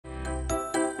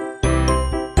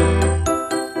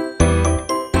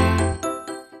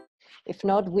if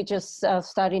not, we just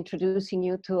start introducing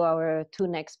you to our two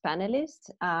next panelists.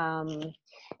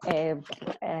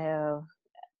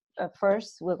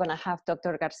 First, we're going to have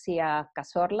Dr.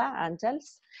 Garcia-Kасорла,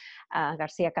 Angels.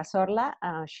 Garcia-Kasorla,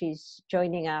 she's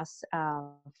joining us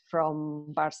from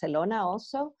Barcelona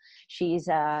also. She's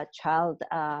a child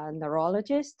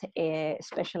neurologist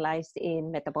specialized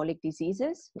in metabolic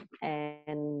diseases,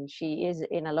 and she is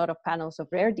in a lot of panels of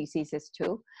rare diseases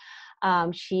too.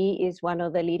 She is one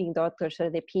of the leading doctors, or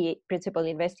the principal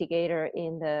investigator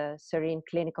in the L-serina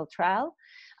clinical trial.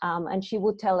 And she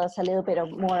would tell us a little bit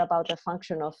more about the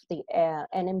function of the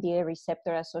NMDA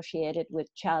receptor associated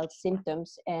with child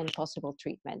symptoms and possible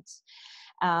treatments.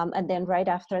 And then right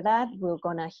after that, we're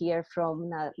gonna hear from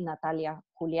Natалья,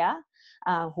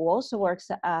 who also works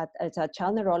as a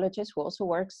child neurologist, who also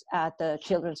works at the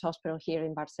Children's Hospital here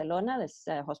in Barcelona, this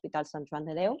Hospital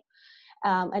San-Juan-de-Deu.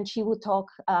 And she would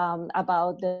talk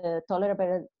about the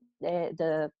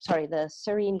the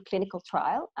L-serina clinical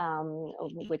trial,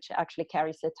 which actually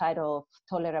carries the title of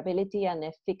Tolerability and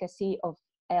Efficacy of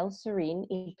L-serina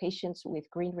in Patients with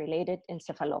GRIN-related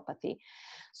Encephalopathy.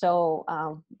 So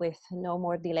with no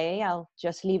more delay, I'll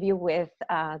just leave you with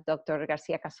Dr.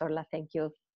 Garcia-Kasorla. Thank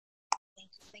you.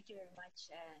 Thank you very much,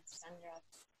 Sandra,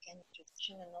 for the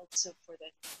introduction and also for the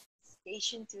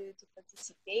invitation to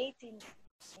participate in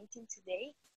the meeting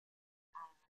today.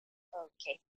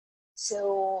 Okay.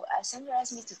 So Sandra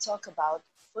asked me to talk about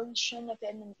function of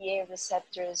NMDA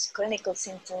receptors, clinical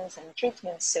symptoms, and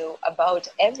treatments. So about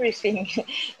everything,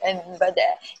 but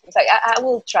in fact, I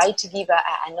will try to give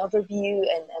an overview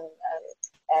and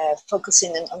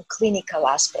focusing on clinical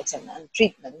aspects and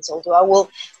treatments. Although I will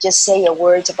just say a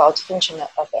word about function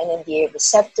of NMDA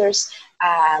receptors.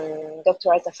 Dr.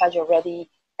 Artafaj already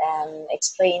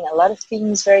explained a lot of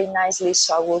things very nicely,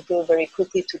 so I will go very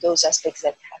quickly to those aspects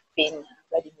that have been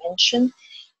already mentioned.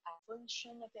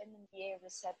 Function of NMDA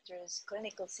receptors,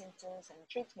 clinical symptoms, and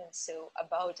treatments. So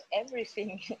about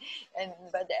everything,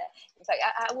 but in fact,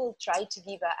 I will try to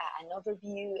give an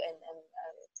overview and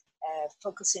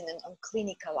focusing on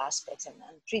clinical aspects and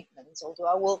treatments. Although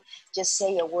I will just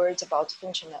say a word about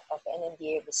function of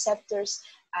NMDA receptors.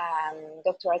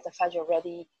 Dr. Artafaj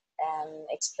already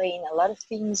explained a lot of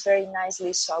things very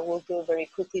nicely, so I will go very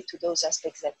quickly to those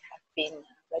aspects that have been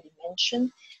already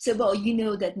mentioned. So, well, you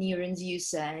know that neurons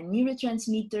use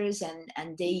neurotransmitters,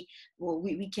 and they, well,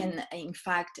 we can in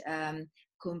fact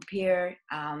compare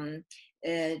the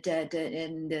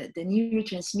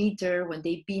neurotransmitter when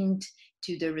they bind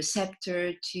to the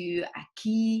receptor to a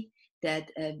key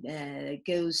that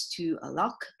goes to a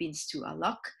lock, binds to a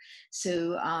lock.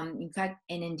 So in fact,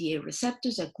 NMDA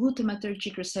receptors are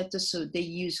glutamatergic receptors, so they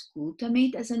use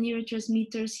glutamate as a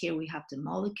neurotransmitter. Here we have the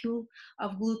molecule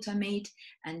of glutamate,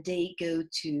 and they go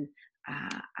to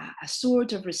a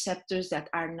sort of receptors that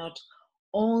are not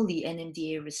only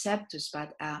NMDA receptors,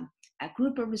 but a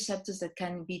group of receptors that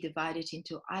can be divided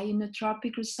into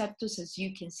ionotropic receptors, as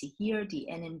you can see here, the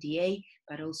NMDA,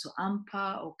 but also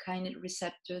AMPA or kinase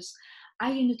receptors.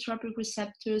 Ionotropic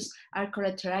receptors are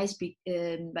characterized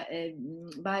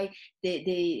by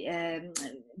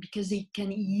because they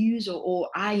can use, or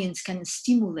ions can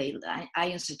stimulate,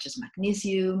 ions such as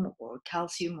magnesium or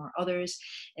calcium or others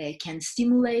can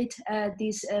stimulate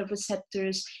these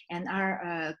receptors, and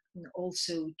are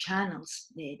also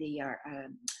channels. They are,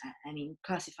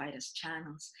 classified as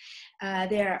channels.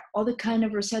 There are other kind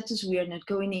of receptors. We are not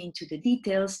going into the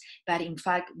details, but in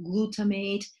fact,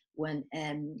 glutamate, when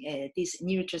this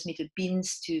neurotransmitter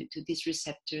binds to these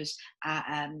receptors,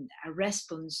 a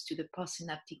response to the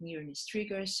postsynaptic neuron is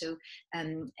triggered, so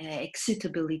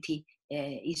excitability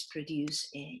is produced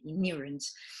in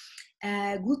neurons.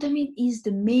 Glutamate is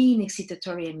the main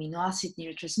excitatory amino acid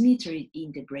neurotransmitter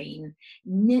in the brain.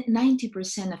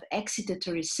 90% of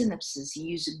excitatory synapses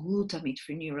use glutamate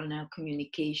for neuronal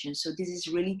communication, so this is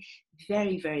really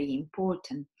very, very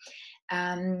important.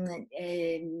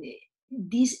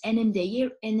 These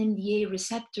NMDA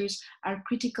receptors are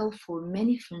critical for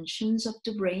many functions of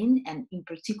the brain, and in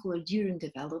particular during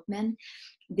development.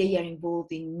 They are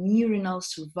involved in neuronal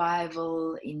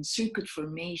survival, in circuit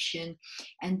formation,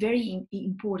 and very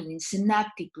important in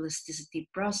synaptic plasticity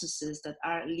processes that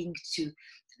are linked to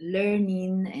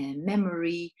learning,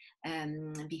 memory,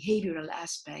 behavioral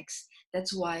aspects.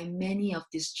 That's why many of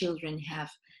these children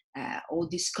have all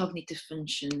these cognitive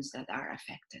functions that are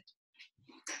affected.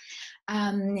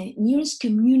 Neurons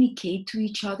communicate to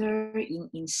each other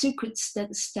in circuits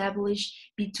that establish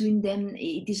between them.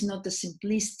 It is not a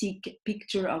simplistic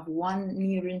picture of one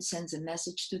neuron sends a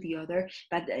message to the other,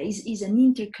 but is an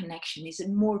interconnection, is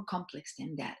more complex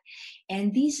than that.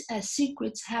 And these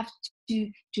circuits have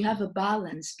to have a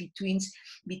balance between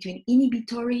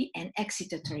inhibitory and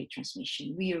excitatory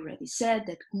transmission. We already said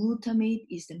that glutamate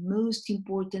is the most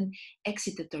important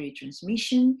excitatory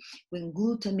transmission. When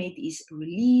glutamate is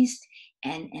released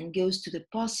and goes to the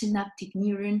postsynaptic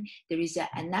neuron, there is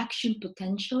an action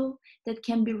potential that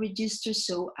can be registered,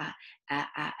 so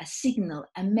a signal,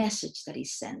 a message that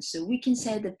is sent. So we can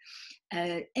say that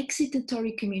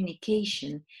excitatory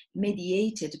communication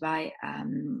mediated by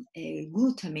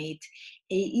glutamate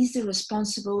is the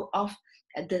responsible of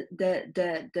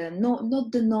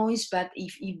not the noise, but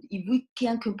if we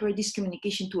can compare this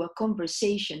communication to a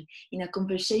conversation. In a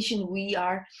conversation, we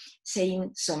are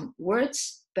saying some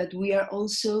words, but we are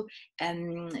also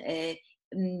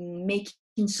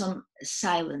making some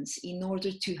silence in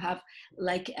order to have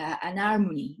like an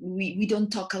harmony. We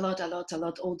don't talk a lot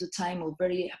all the time, or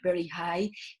very, very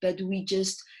high, but we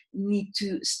just need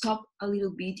to stop a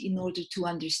little bit in order to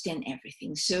understand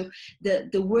everything. So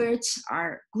the words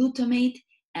are glutamate,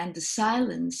 and the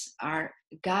silence are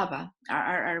GABA,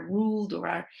 are ruled or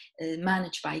are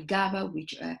managed by GABA,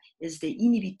 which is the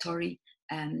inhibitory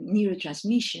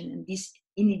neurotransmission. And this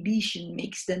inhibition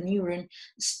makes the neuron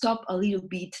stop a little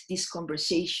bit this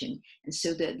conversation, and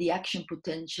so the action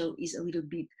potential is a little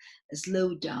bit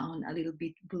slowed down, a little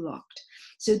bit blocked.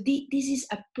 So this is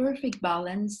a perfect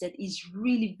balance that is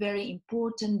really very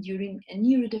important during a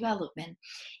neurodevelopment,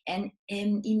 and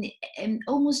in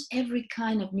almost every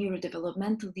kind of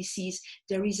neurodevelopmental disease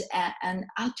there is an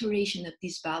alteration of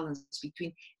this balance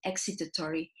between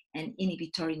excitatory and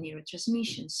inhibitory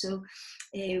neurotransmission. So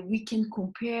we can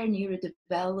compare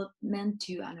neurodevelopment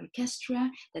to an orchestra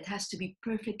that has to be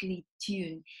perfectly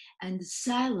tuned, and the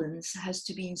silence has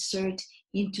to be inserted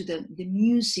into the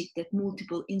music that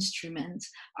multiple instruments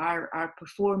are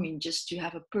performing just to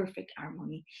have a perfect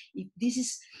harmony. If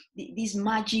this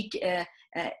magic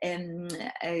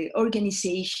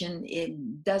organization,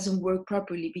 it doesn't work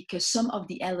properly because some of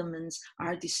the elements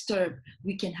are disturbed,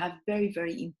 we can have very,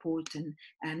 very important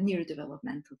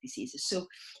neurodevelopmental diseases. So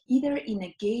either in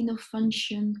a gain of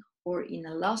function or in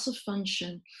a loss of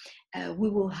function, we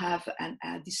will have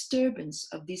a disturbance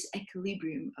of this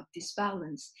equilibrium, of this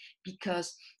balance,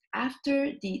 because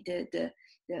after the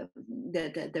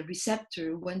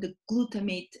receptor, when the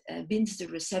glutamate binds the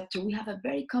receptor, we have a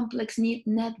very complex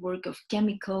network of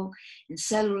chemical and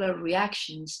cellular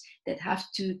reactions that have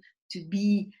to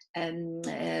be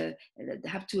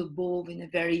have to evolve in a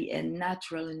very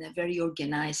natural and a very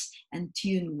organized and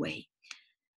tuned way.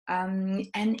 And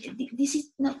this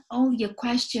is not only a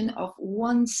question of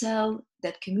one cell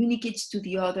that communicates to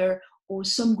the other, or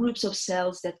some groups of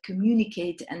cells that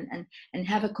communicate and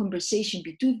have a conversation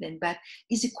between them, but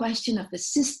it's a question of a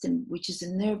system, which is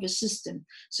a nervous system.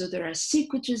 So there are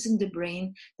circuitries in the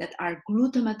brain that are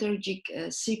glutamatergic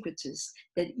circuitries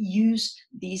that use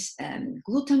these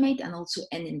glutamate and also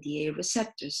NMDA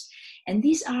receptors. And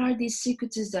these are these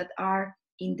circuitries that are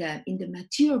in the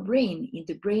mature brain, in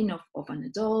the brain of an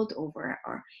adult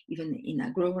or even in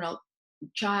a grown-up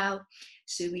child.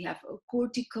 So we have a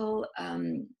cortical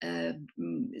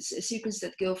circuits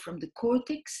that go from the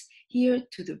cortex here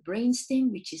to the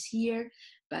brainstem, which is here,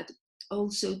 but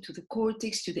also to the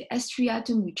cortex, to the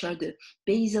striatum, which are the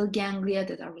basal ganglia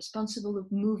that are responsible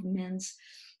of movements.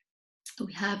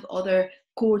 We have other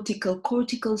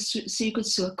cortical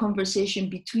circuits, so a conversation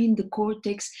between the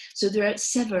cortex. So there are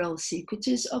several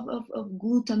circuits of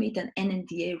glutamate and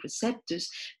NMDA receptors,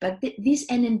 but these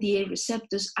NMDA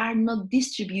receptors are not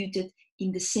distributed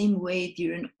in the same way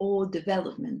during all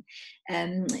development.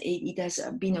 It has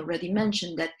been already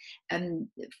mentioned that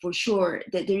for sure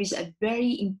that there is a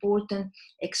very important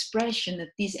expression of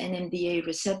these NMDA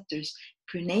receptors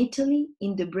prenatally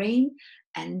in the brain,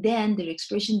 and then their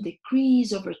expression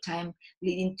decreases over time,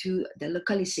 leading to the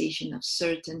localization of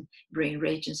certain brain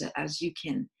regions, as we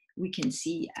can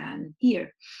see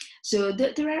here. So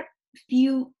there are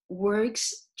few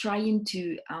works trying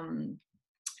to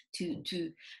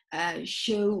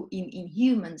show in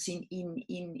humans,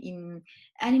 in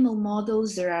animal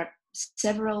models. There are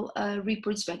several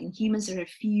reports, but in humans there are a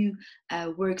few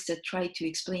works that try to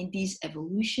explain this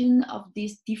evolution of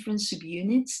these different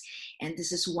subunits, and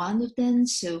this is one of them.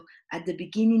 So at the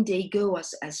beginning they go,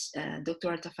 as Dr.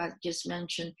 Artafat just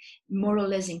mentioned, more or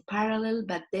less in parallel,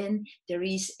 but then there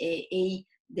is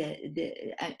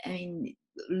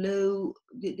low,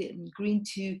 the green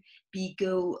to be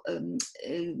go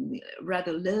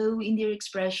rather low in their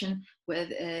expression,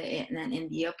 and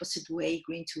the opposite way,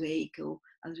 green to A, go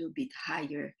a little bit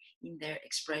higher in their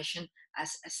expression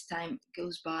as time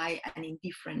goes by, and in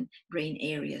different brain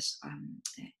areas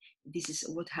this is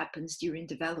what happens during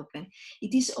development.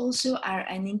 It is also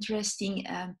an interesting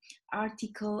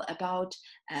article about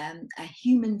a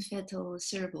human fetal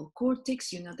cerebral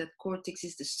cortex. You know that cortex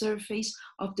is the surface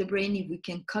of the brain. If we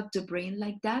can cut the brain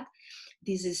like that,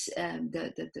 this is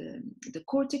the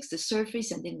cortex, the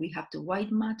surface, and then we have the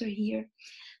white matter here.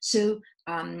 So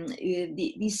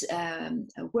this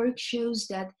work shows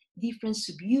that different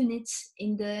subunits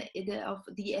of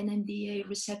the NMDA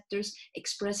receptors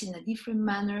express in a different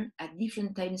manner at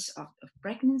different times of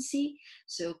pregnancy.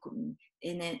 So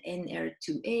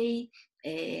NR2A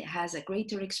has a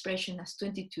greater expression as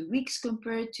 22 weeks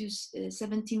compared to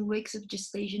 17 weeks of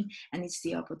gestation, and it's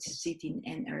the opposite in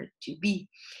NR2B.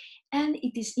 And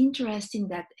it is interesting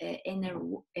that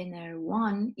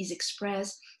NR1 is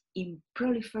expressed in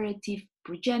proliferative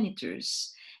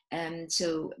progenitors. And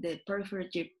so the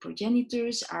proliferative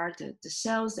progenitors are the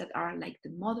cells that are like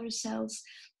the mother cells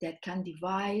that can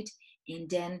divide and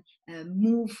then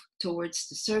move towards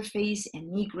the surface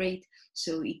and migrate.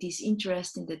 So it is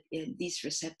interesting that these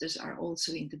receptors are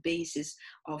also in the basis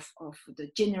of the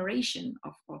generation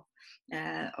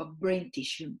of brain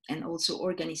tissue and also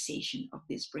organization of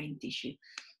this brain tissue.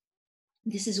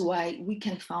 This is why we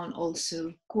can find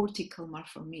also cortical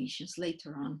malformations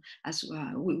later on, as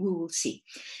we will see.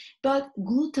 But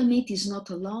glutamate is not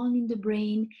alone in the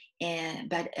brain,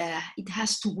 but it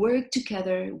has to work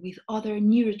together with other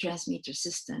neurotransmitter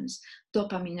systems,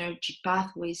 dopaminergic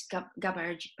pathways,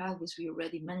 GABAergic pathways we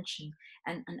already mentioned,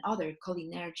 and other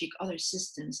cholinergic, other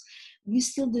systems. We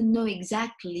still don't know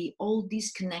exactly all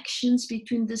these connections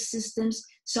between the systems.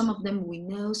 Some of them we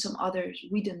know, some others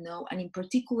we don't know. And in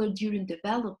particular, during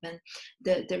development,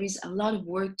 there is a lot of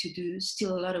work to do,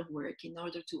 still a lot of work in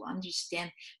order to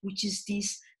understand which is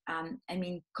this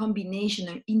combination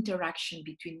or interaction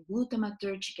between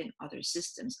glutamatergic and other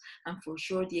systems. And for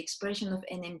sure, the expression of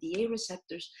NMDA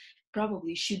receptors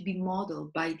probably should be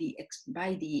modeled by the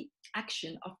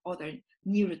action of other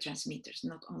neurotransmitters,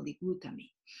 not only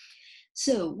glutamate.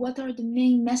 So what are the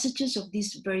main messages of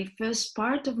this very first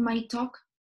part of my talk?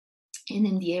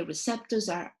 NMDA receptors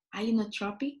are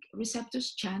ionotropic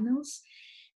receptors, channels,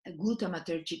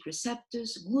 glutamatergic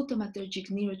receptors. Glutamatergic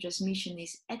neurotransmission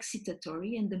is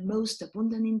excitatory and the most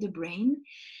abundant in the brain.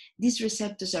 These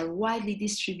receptors are widely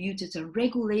distributed and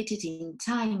regulated in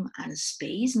time and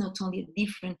space, not only at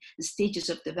different stages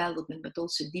of development, but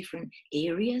also different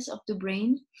areas of the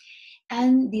brain.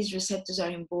 And these receptors are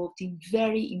involved in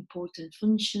very important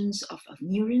functions of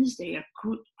neurons. They are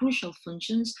crucial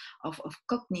functions of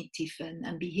cognitive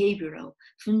and behavioral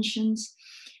functions.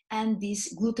 And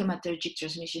this glutamatergic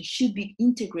transmission should be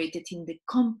integrated in the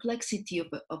complexity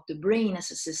of the brain as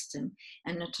a system,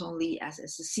 and not only as a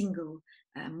single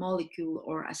molecule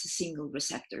or as a single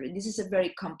receptor. And this is a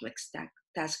very complex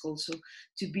task also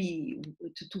to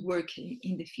work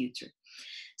in the future.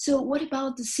 So what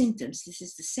about the symptoms? This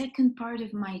is the second part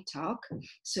of my talk.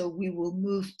 So we will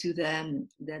move to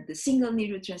the single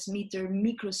neurotransmitter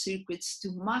microcircuits to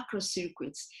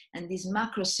macrocircuits, and these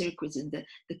macrocircuits and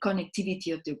the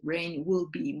connectivity of the brain will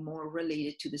be more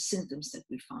related to the symptoms that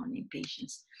we found in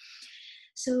patients.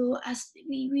 So as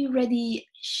we already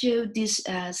showed this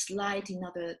slide in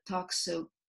other talks, so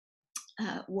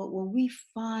what we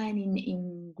find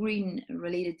in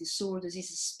GRIN-related disorders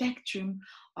is a spectrum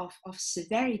of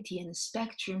severity and a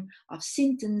spectrum of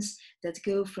symptoms that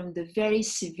go from the very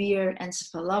severe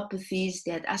encephalopathies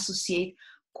that associate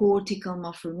cortical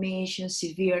malformation,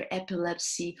 severe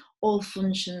epilepsy, all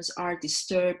functions are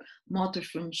disturbed, motor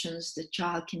functions, the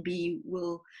child can be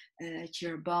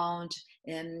chair bound,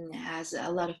 and has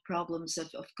a lot of problems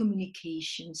of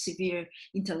communication, severe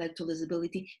intellectual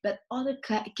disability, but other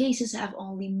cases have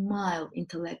only mild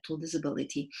intellectual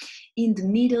disability. In the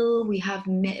middle, we have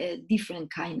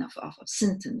different kind of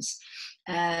symptoms.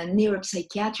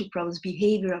 Neuropsychiatric problems,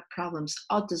 behavioral problems,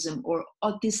 autism or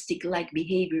autistic-like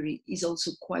behavior is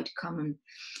also quite common.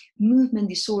 Movement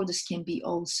disorders can be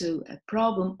also a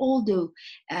problem, although,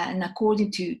 and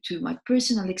according to my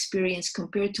personal experience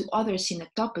compared to other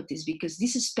synaptopathies, because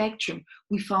this spectrum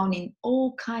we found in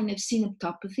all kinds of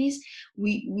synaptopathies,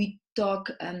 we call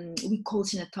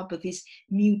synaptopathies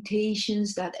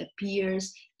mutations that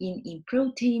appears in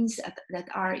proteins that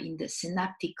are in the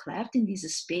synaptic cleft, in this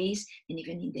space, and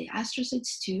even in the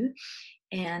astrocytes too.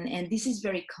 And this is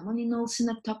very common in all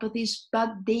synaptopathies,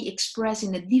 but they express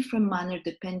in a different manner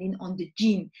depending on the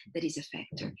gene that is a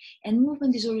factor. And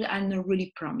movement disorders are not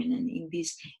really prominent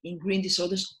in GRIN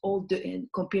disorders,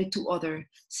 compared to other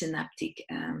synaptic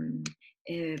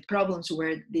problems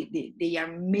where they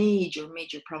are major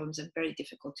problems and very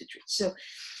difficult to treat. So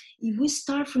if we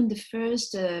start from the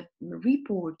first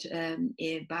report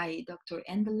by Dr.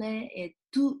 NMDA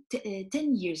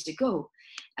 10 years ago,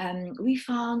 we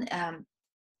found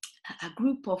a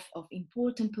group of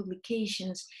important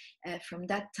publications from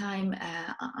that time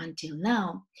until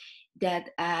now that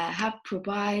have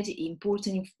provided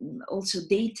important also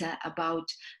data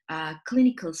about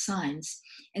clinical signs.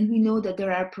 And we know that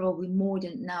there are probably more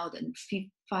than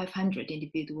 500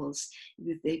 individuals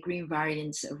with the GRIN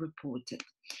variants reported.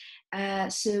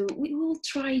 So we will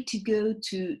try to go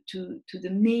to the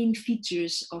main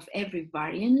features of every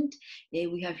variant.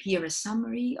 We have here a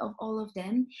summary of all of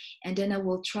them, and then I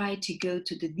will try to go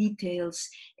to the details,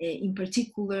 in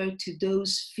particular to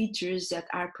those features that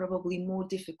are probably more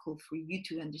difficult for you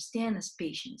to understand as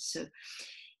patients. So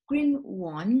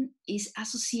GRIN-1 is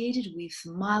associated with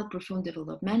mild profound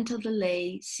developmental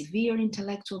delay, severe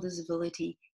intellectual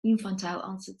disability, infantile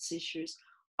onset seizures,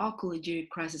 ocular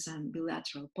crisis, and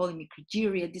bilateral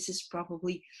polymicrogyria. This is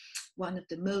probably one of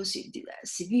the most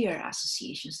severe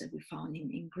associations that we found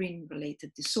in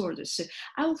GRIN-related disorders. So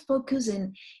I will focus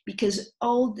in, because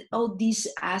all these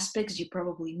aspects you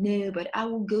probably know, but I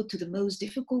will go to the most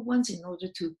difficult ones in order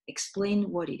to explain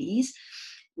what it is.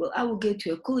 Well, I will go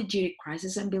to ocular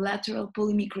crisis and bilateral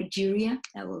polymicrogyria.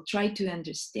 I will try to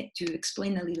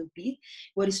explain a little bit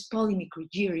what is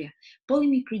polymicrogyria.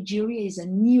 Polymicrogyria is a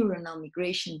neuronal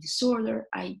migration disorder.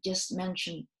 I just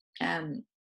mentioned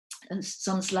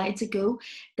some slides ago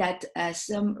that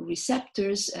some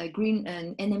receptors, GRIN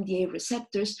and NMDA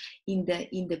receptors in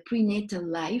the prenatal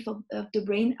life of the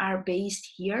brain are based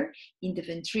here in the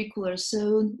ventricular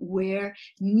zone where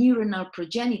neuronal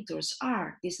progenitors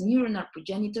are. These neuronal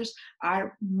progenitors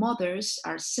are mothers,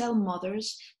 are cell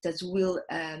mothers that will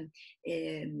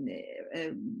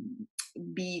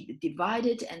be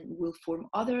divided and will form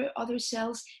other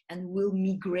cells and will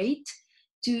migrate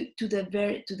to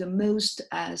the most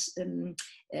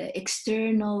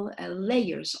external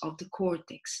layers of the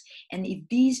cortex. And if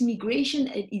this migration,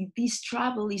 if this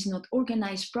travel is not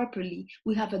organized properly,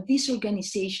 we have a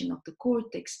disorganization of the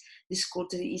cortex. This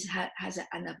cortex has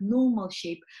an abnormal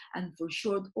shape, and for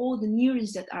sure, all the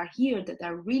neurons that are here that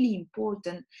are really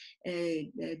important,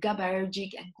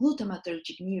 GABAergic and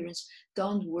glutamatergic neurons,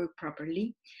 don't work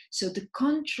properly. So the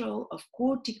control of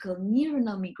cortical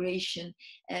neuronal migration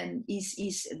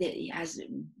has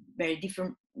very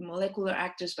different molecular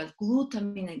actors, but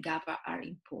glutamine and GABA are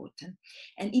important.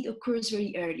 And it occurs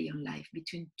very early in life,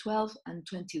 between 12 and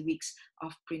 20 weeks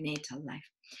of prenatal life.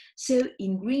 So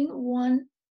in GRIN-1,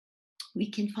 we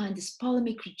can find this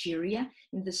polymicrogyria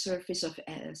in the surface of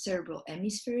cerebral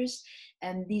hemispheres.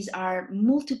 And these are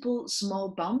multiple small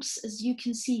bumps, as you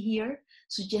can see here,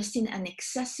 suggesting an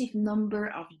excessive number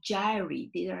of gyri.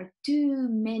 There are too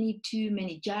many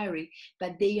gyri,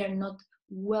 but they are not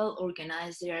well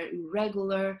organized. They are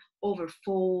irregular,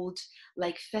 overfold,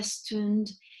 like festooned.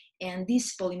 And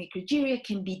this polymicrogyria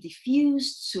can be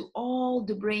diffused, so all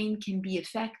the brain can be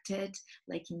affected,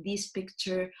 like in this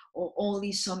picture, or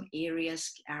only some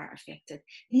areas are affected.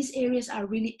 These areas are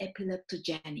really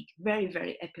epileptogenic, very,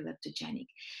 very epileptogenic.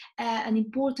 An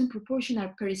important proportion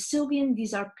are perisylvian.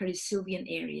 These are perisylvian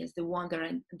areas, the one that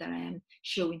I am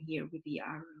showing here with the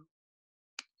arrow.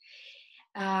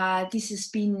 This has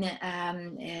been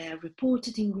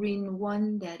reported in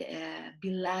GRIN-1 that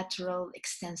bilateral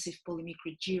extensive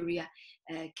polymicrogyria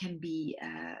can be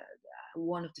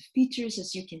one of the features,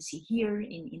 as you can see here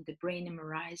in the brain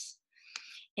MRIs.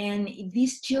 And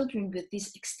these children with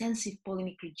this extensive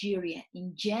polymicrogyria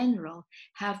in general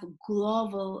have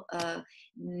global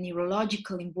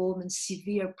neurological involvement,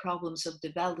 severe problems of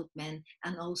development,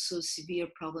 and also severe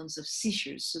problems of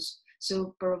seizures.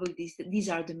 So probably these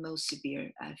are the most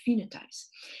severe phenotypes.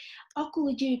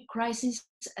 Ocular crisis,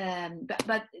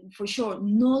 but for sure,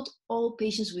 not all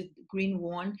patients with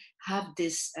GRIN-1 have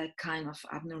this kind of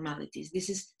abnormalities.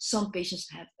 Some patients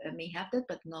may have that,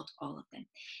 but not all of them.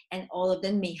 And all of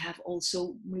them may have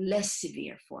also less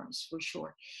severe forms, for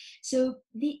sure. So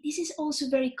this is also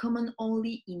very common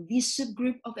only in this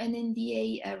subgroup of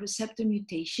NMDA receptor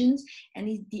mutations, and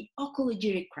it's the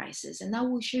ocular crisis. And I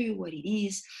will show you what it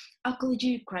is.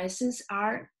 Ocular crisis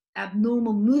are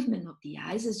abnormal movement of the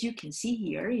eyes, as you can see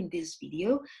here in this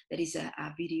video. That is a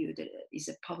video that is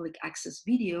a public access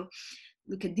video.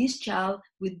 Look at this child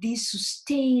with this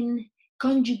sustained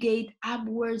conjugate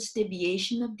upwards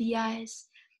deviation of the eyes.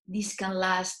 This can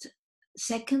last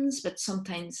seconds, but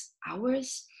sometimes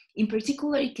hours. In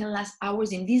particular, it can last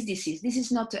hours in this disease. This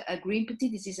is not a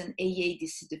GRIN-petite, this is an AA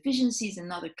deficiency, is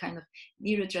another kind of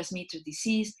neurotransmitter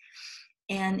disease.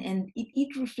 and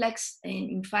it reflects,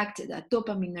 in fact, a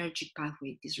dopaminergic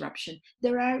pathway disruption.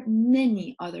 There are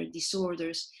many other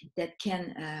disorders that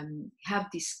can have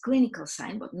this clinical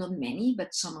sign, but not many,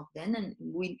 but some of them, and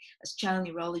we as child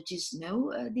neurologists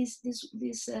know these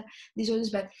disorders.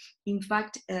 But in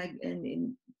fact,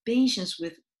 in patients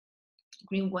with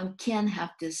GRIN1 can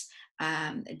have this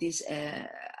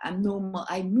abnormal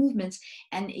eye movements,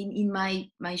 and in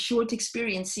my short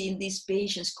experience seeing these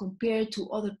patients compared to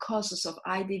other causes of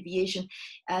eye deviation,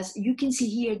 as you can see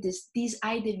here, these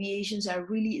eye deviations are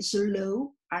really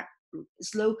slow,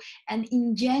 and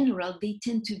in general they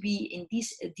tend to be in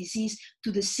this disease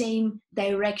to the same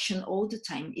direction all the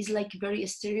time. It's like very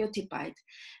stereotyped,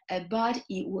 but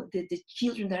the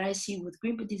children that I see with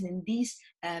GRIN in these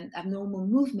abnormal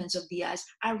movements of the eyes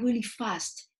are really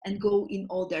fast and go in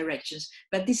all directions.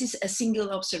 But this is a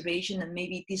single observation, and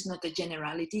maybe it is not a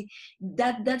generality.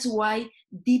 That's why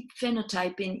deep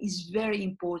phenotyping is very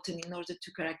important in order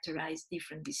to characterize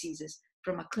different diseases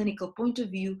from a clinical point of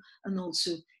view, and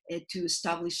also to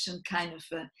establish some kind of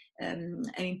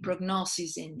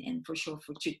prognosis and for sure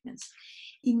for treatments.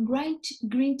 In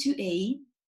GRIN2A,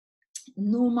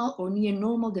 normal or near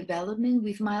normal development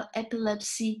with mild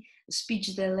epilepsy,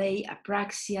 speech delay,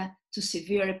 apraxia to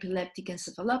severe epileptic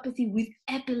encephalopathy with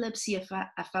epilepsy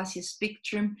aphasia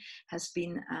spectrum has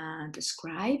been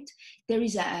described. There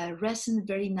is a recent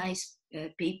very nice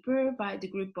paper by the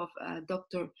group of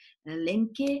Dr.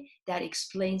 Lemke that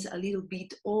explains a little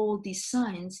bit all these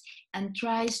signs and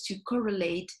tries to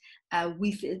correlate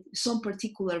with some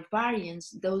particular variants,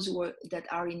 those that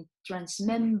are in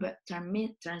transmembrane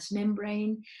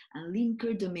and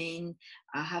linker domain,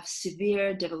 have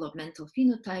severe developmental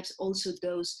phenotypes. Also,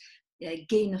 those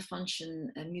gain of function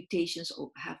mutations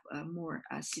have a more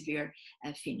severe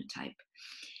phenotype.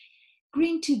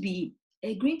 GRIN2B.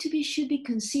 GRIN2B should be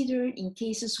considered in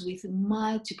cases with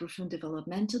mild to profound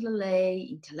developmental delay,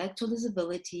 intellectual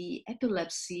disability,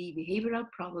 epilepsy, behavioral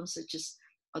problems such as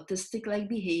autistic-like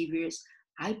behaviors,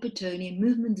 hypotonia,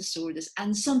 movement disorders,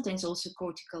 and sometimes also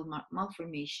cortical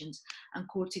malformations and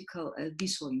cortical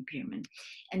visual impairment.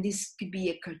 And this could be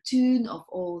a cartoon of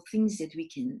all things that we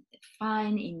can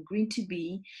find in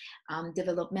GRIN2B,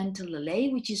 developmental delay,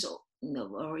 which is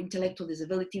or intellectual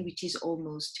disability, which is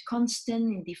almost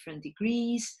constant in different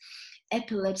degrees.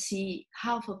 Epilepsy,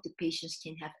 half of the patients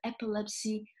can have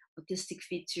epilepsy, autistic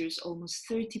features, almost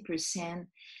 30%.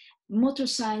 Motor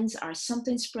signs are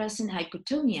sometimes present.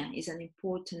 Hypotonia is an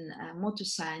important motor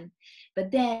sign, but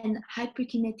then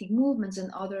hyperkinetic movements and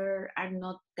other are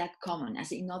not that common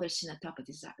as in other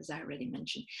synaptopathies, as I already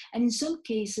mentioned. And in some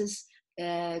cases,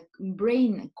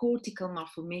 brain cortical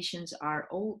malformations are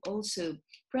also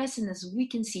present, as we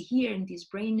can see here in these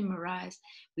brain MRIs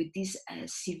with these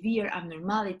severe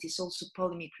abnormalities, also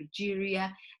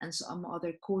polymicrogyria and some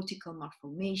other cortical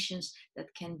malformations that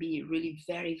can be really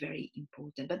very, very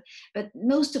important. But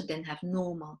most of them have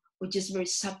normal or just very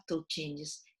subtle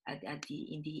changes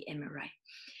in the MRI.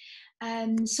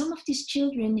 And some of these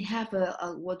children have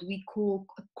what we call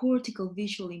a cortical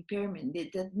visual impairment.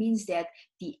 That means that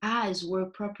the eyes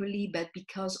work properly, but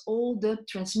because all the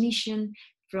transmission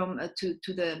from to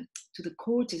the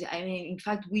cortex, I mean, in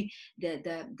fact, we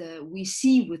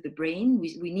see with the brain,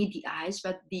 we need the eyes,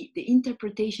 but the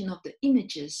interpretation of the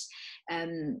images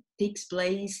takes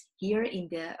place here in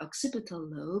the occipital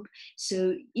lobe.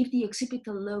 So if the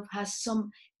occipital lobe has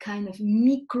some kind of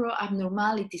micro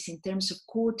abnormalities in terms of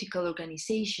cortical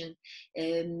organization,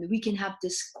 we can have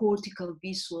this cortical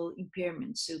visual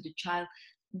impairment. So the child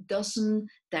doesn't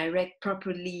direct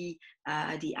properly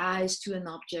the eyes to an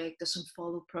object, doesn't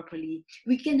follow properly.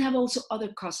 We can have also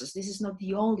other causes. This is not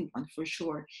the only one for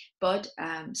sure, but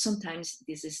sometimes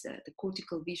this is the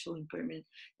cortical visual impairment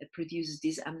that produces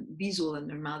this visual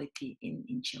abnormality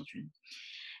in children.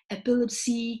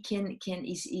 Epilepsy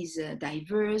is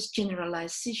diverse.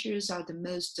 Generalized seizures are the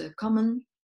most common,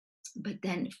 but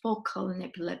then focal and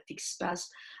epileptic spasms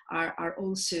are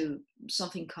also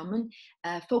something common.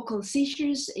 Focal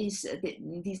seizures is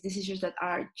these seizures that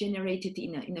are generated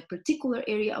in a particular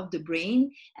area of the brain,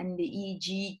 and the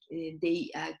EEG they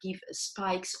give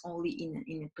spikes only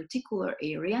in a particular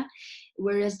area,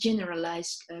 whereas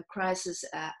generalized crises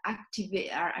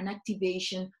are an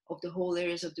activation of the whole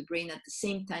areas of the brain at the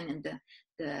same time, and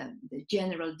the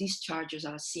general discharges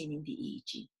are seen in the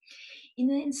EEG. In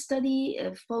a study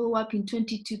follow-up in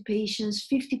 22 patients,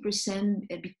 50%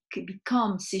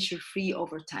 become seizure-free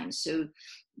over time. So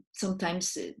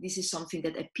sometimes this is something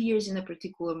that appears in a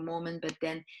particular moment, but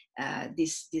then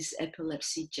this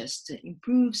epilepsy just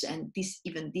improves and this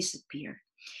even disappears.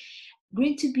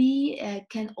 GRIN-2B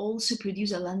can also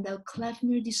produce a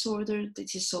Landau-Kleffner disorder.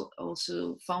 This is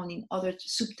also found in other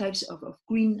subtypes of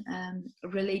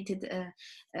GRIN-related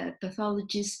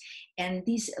pathologies. And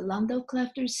this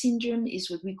Landau-Kleffner syndrome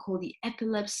is what we call the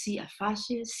epilepsy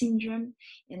aphasia syndrome,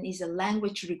 and is a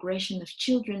language regression of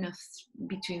children of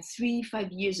between 3 to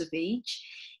 5 years of age.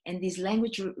 And this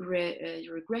language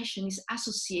regression is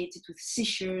associated with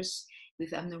seizures,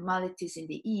 with abnormalities in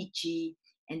the EEG,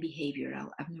 and behavioral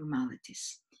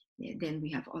abnormalities. Then we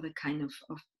have other kind of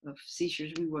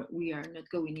seizures. We are not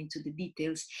going into the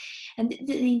details. And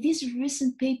in this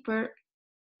recent paper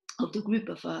of the group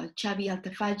of Xavi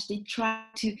Altafaj, they try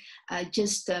to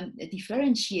just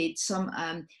differentiate some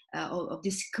of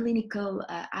these clinical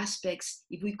aspects.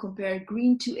 If we compare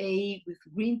GRIN-2A with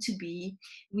GRIN-2B,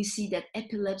 we see that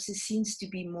epilepsy seems to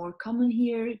be more common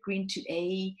here.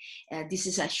 GRIN-2A, this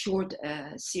is a short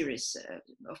series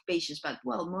of patients, but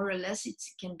well, more or less it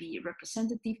can be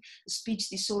representative. Speech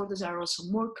disorders are also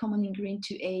more common in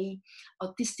GRIN-2A.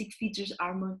 Autistic features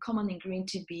are more common in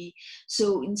GRIN-2B.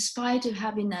 So in spite of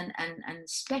having a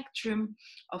spectrum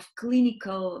of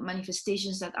clinical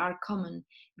manifestations that are common,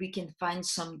 we can find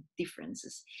some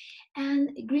differences. And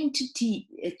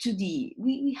GRIN-2D,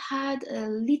 we had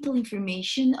little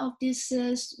information of this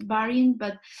variant,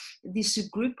 but this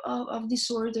group of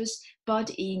disorders.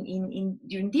 But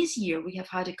during this year, we have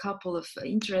had a couple of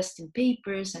interesting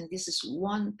papers, and this is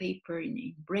one paper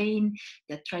in Brain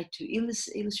that tried to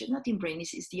illustrate, not in Brain,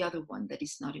 is the other one that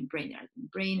is not in Brain,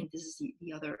 and this is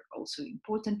the other also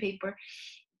important paper,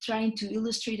 trying to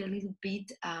illustrate a little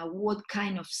bit what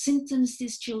kind of symptoms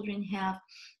these children have.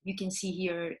 You can see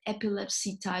here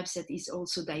epilepsy types that is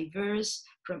also diverse,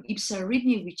 from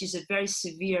hypsarrhythmia, which is a very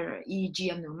severe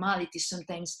EEG abnormality,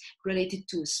 sometimes related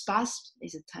to a spasm,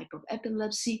 is a type of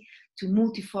epilepsy, to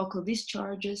multifocal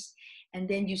discharges. And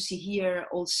then you see here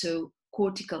also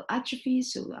cortical atrophy,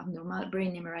 so abnormal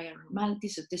brain MRI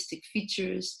abnormalities, autistic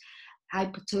features,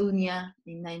 hypotonia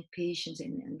in 9 patients,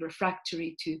 and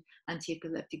refractory to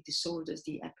anti-epileptic disorders,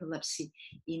 the epilepsy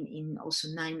in also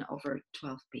 9 over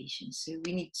 12 patients. So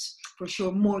we need for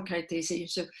sure more characterization.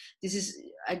 So this is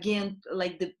again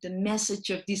like the message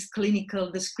of this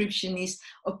clinical description is,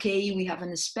 okay, we have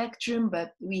a spectrum,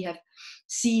 but we have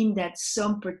seen that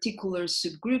some particular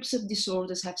subgroups of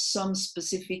disorders have some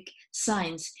specific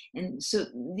signs. And so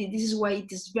this is why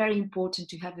it is very important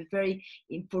to have a very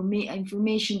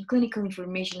clinical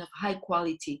information of high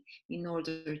quality in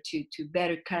order to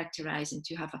better characterize and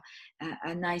to have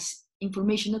a nice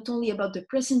information, not only about the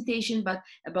presentation, but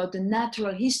about the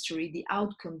natural history, the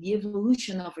outcome, the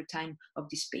evolution over time of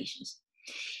these patients.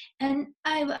 And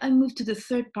I move to the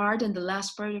third part and the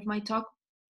last part of my talk,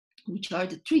 which are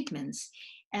the treatments.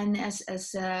 And as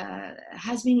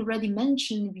has been already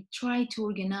mentioned, we try to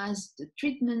organize the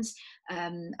treatments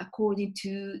according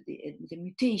to the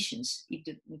mutations. If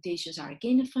the mutations are a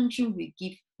gain of function,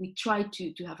 we try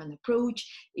to have an approach.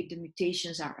 If the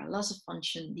mutations are a loss of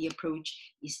function, the approach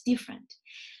is different.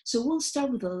 So we'll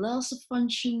start with the loss of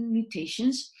function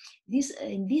mutations.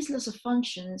 In these loss of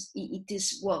functions, it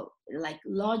is, well, like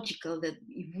logical that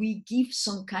if we give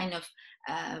some kind of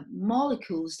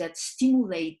molecules that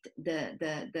stimulate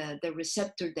the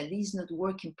receptor that is not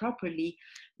working properly,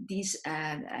 these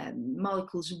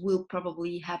molecules will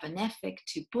probably have an effect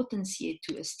to potentiate,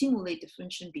 to stimulate the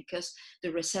function, because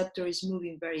the receptor is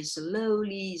moving very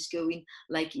slowly, is going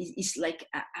like, it's like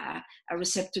a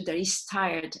receptor that is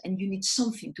tired, and you need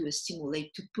something to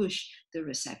stimulate, to push the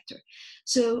receptor.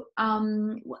 So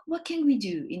what can we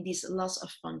do in this loss of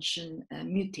function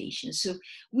mutation? So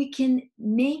we can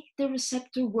make the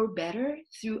receptor work better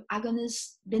through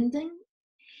agonist binding.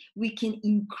 We can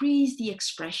increase the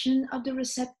expression of the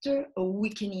receptor, or we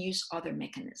can use other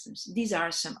mechanisms. These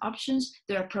are some options.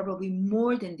 There are probably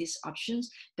more than these options,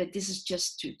 but this is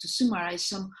just to summarize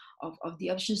some of the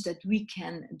options that we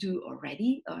can do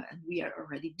already, and we are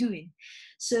already doing.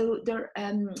 So there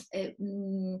are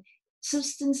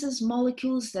substances,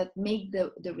 molecules that make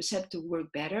the receptor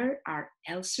work better are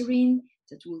L-serine,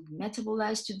 that will be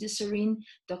metabolized to this serine.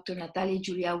 Dr. Natалья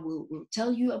Джулиа will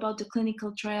tell you about the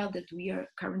clinical trial that we are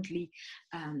currently,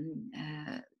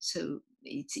 so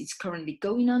it's currently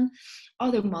going on.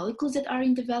 Other molecules that are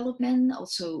in development,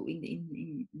 also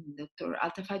in Dr.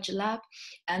 Altafaj's lab,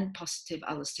 and positive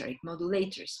allosteric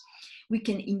modulators. We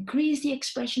can increase the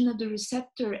expression of the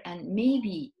receptor, and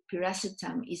maybe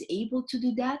piracetam is able to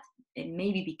do that, and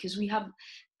maybe because we have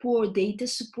poor data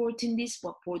supporting this,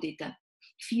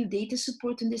 few data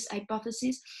supporting this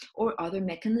hypothesis, or other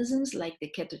mechanisms like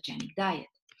the ketogenic diet.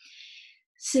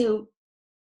 So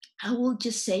I will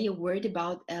just say a word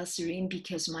about L-serine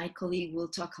because my colleague will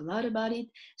talk a lot about it.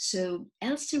 So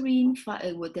L-serine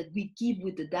that we give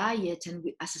with the diet and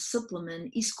as a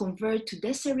supplement is converted to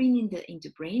D-serine in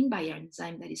the brain by an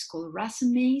enzyme that is called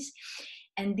racemase.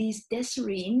 And this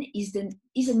D-serine is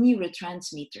a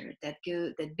neurotransmitter that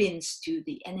binds to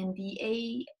the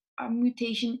NMDA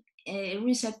mutation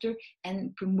receptor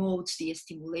and promotes the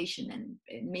stimulation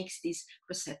and makes this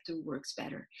receptor works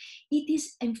better. It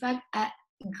is in fact a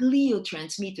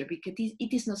gliotransmitter because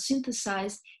it is not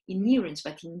synthesized in neurons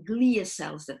but in glia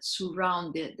cells that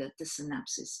surround the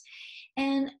synapses.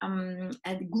 And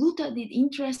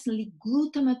interestingly,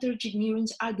 glutamatergic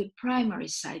neurons are the primary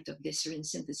site of the serine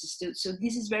synthesis. So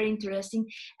this is very interesting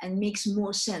and makes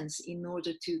more sense in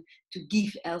order to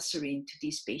give L-serine to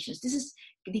these patients.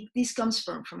 This comes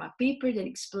from a paper that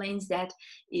explains that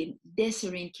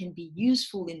D-serine can be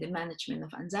useful in the management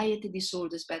of anxiety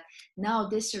disorders, but now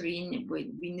D-serine,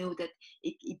 we know that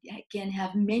it can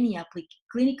have many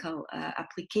clinical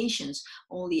applications,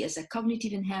 only as a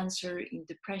cognitive enhancer in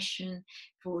depression,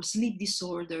 for sleep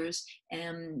disorders,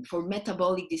 and for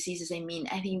metabolic diseases. I mean,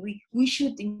 I think we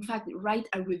should in fact write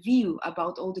a review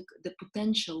about all the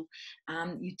potential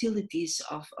utilities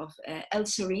of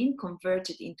L-serine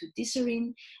converted into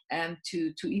D-serine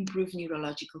to improve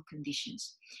neurological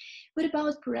conditions. What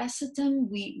about piracetam?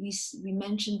 We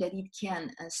mentioned that it can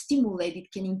stimulate,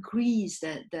 it can increase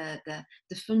the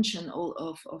function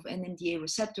of NMDA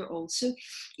receptor also.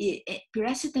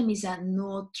 Piracetam is a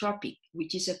nootropic,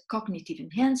 which is a cognitive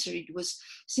enhancer. It was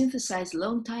synthesized a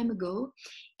long time ago,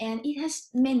 and it has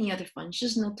many other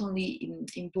functions, not only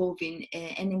involving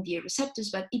NMDA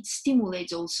receptors, but it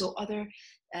stimulates also other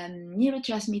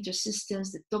neurotransmitter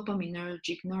systems, the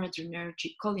dopaminergic,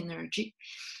 noradrenergic, cholinergic.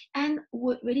 And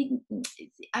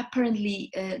apparently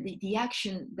the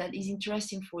action that is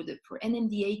interesting for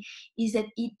NMDA is that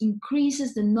it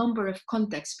increases the number of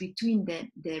contacts between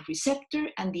the receptor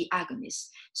and the agonist.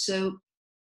 So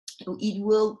it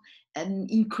will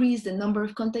increase the number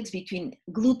of contacts between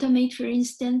glutamate, for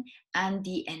instance, and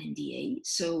the NMDA.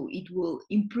 So it will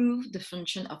improve the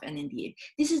function of NMDA.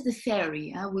 This is the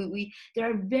theory. There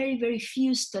are very, very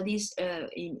few studies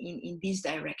in this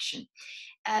direction.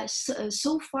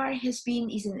 So far has been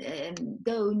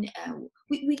done.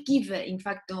 We give in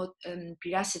fact not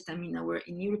piracetam in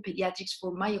neuropediatrics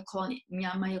for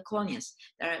myoclonias.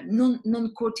 There are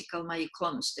non-cortical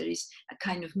myoclonus. There is a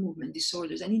kind of movement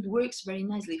disorders, and it works very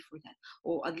nicely for that,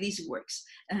 or at least works.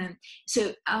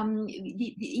 So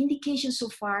the indications so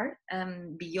far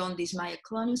beyond these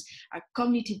myoclonus are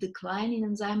cognitive decline in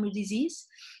Alzheimer's disease,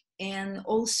 and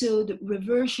also the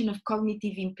reversion of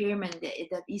cognitive impairment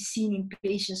that is seen in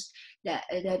patients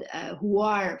who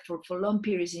are for long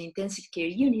periods in intensive care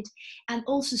unit, and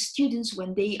also students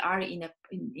when they are in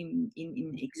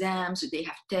exams, they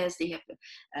have tests,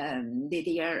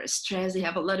 they are stressed, they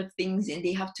have a lot of things, and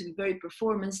they have to be very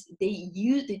performance. They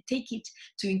take it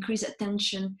to increase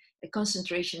attention,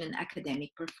 concentration, and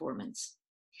academic performance.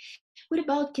 What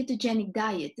about ketogenic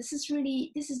diet? This is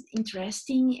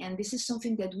interesting, and this is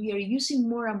something that we are using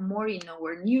more and more in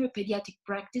our neuropediatric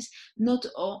practice, not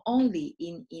only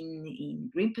in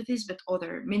GRIN-pathies, but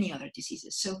many other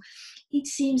diseases. So it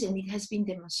seems, and it has been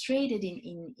demonstrated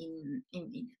in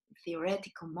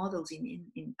theoretical models,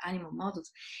 in animal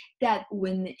models, that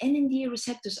when NMDA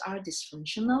receptors are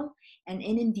dysfunctional and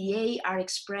NMDA are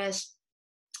expressed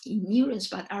in neurons,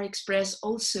 but are expressed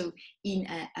also in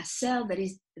a cell that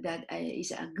is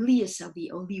a glia cell, the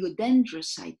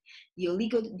oligodendrocyte. The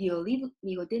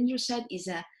oligodendrocyte is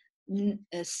a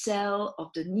cell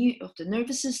of the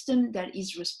nervous system that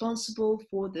is responsible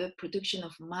for the production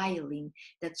of myelin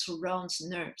that surrounds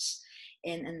nerves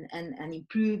and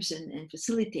improves and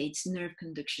facilitates nerve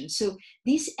conduction. So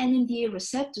these NMDA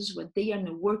receptors, when they are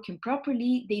not working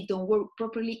properly, they don't work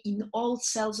properly in all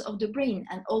cells of the brain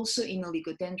and also in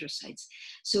oligodendrocytes.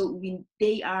 So when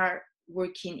they are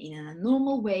working in a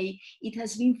normal way, it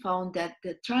has been found that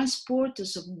the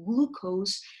transporters of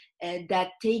glucose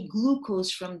that take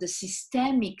glucose from the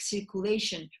systemic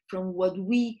circulation from what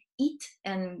we eat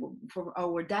and for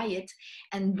our diet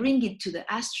and bring it to the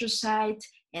astrocyte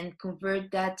and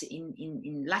convert that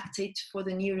in lactate for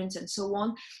the neurons and so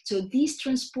on. So these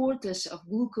transporters of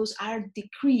glucose are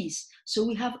decreased. So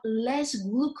we have less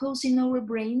glucose in our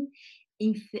brain.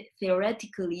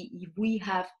 Theoretically, if we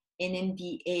have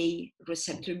NMDA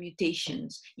receptor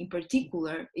mutations. In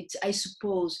particular, it's, I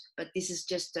suppose, but this is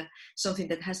just something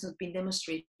that has not been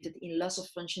demonstrated in loss of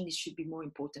function. This should be more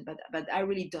important, but I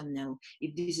really don't know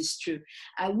if this is true.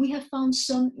 We have found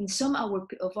in some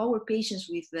of our patients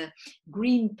with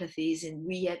GRIN-pathies, and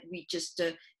we just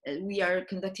we are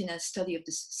conducting a study of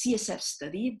the CSF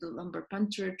study, the lumbar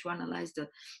puncture, to analyze the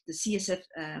CSF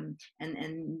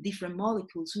and different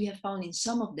molecules. We have found in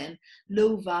some of them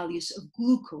low values of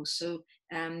glucose. So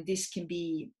this can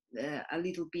be a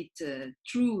little bit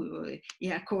true,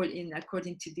 yeah,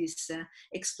 according to this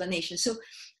explanation. So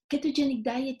ketogenic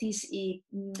diet is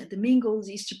the main goal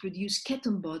is to produce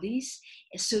ketone bodies.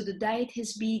 So the diet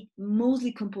has been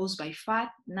mostly composed by fat.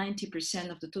 90%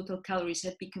 of the total calories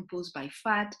have been composed by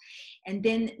fat. And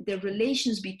then the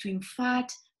relations between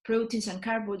fat, proteins, and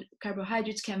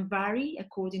carbohydrates can vary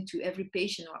according to every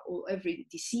patient or every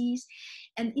disease.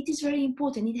 And it is very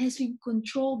important. It has been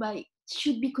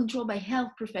should be controlled by health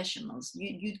professionals.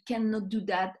 You cannot do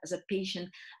that as a patient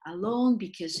alone,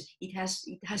 because it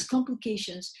has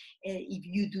complications if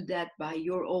you do that by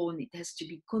your own. It has to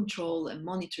be controlled and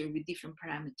monitored with different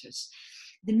parameters.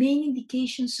 The main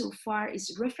indication so far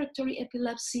is refractory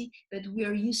epilepsy, but we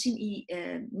are using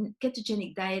a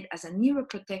ketogenic diet as a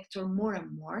neuroprotector more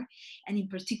and more, and in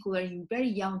particular in very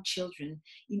young children,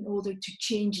 in order to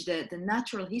change the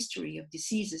natural history of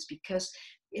diseases, because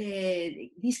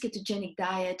this ketogenic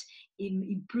diet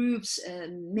improves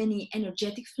many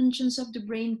energetic functions of the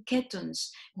brain.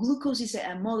 Ketones, glucose is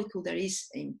a molecule that is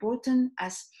important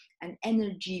as an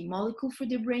energy molecule for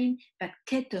the brain, but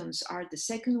ketones are the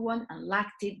second one and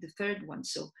lactate the third one.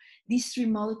 So these three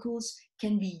molecules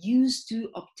can be used to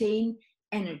obtain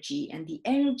energy, and the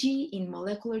energy in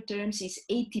molecular terms is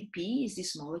ATP, is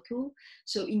this molecule.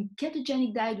 So in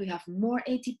ketogenic diet we have more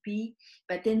ATP,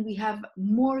 but then we have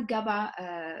more GABA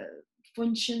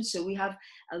function, so we have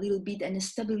a little bit and a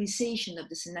stabilization of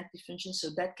the synaptic function,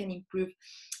 so that can improve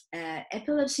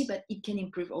epilepsy, but it can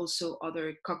improve also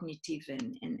other cognitive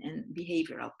and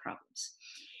behavioral problems.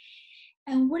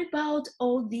 And what about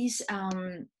all these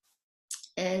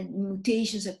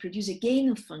mutations that produce a gain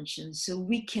of function? So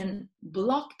we can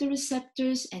block the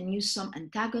receptors and use some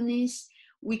antagonists.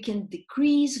 We can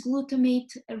decrease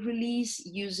glutamate release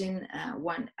using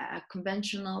a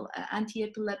conventional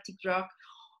anti-epileptic drug,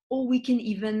 or we can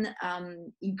even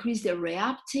increase the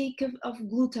reuptake of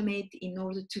glutamate in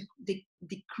order to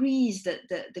decrease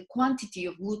the quantity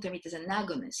of glutamate as an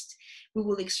agonist. We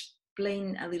will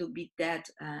explain a little bit that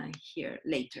here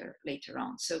later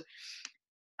on. So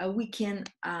we can,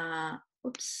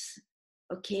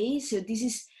 okay, so this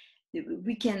is,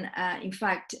 we can in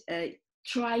fact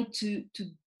try to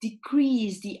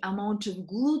decrease the amount of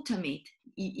glutamate.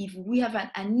 If we have an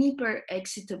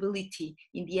hyper-excitability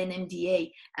in the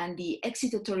NMDA and the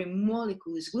excitatory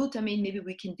molecule is glutamate, maybe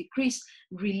we can decrease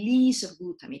release of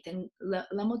glutamate. And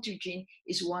lamotrigine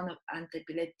is one of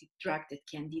anti-epileptic drug that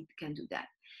can do that.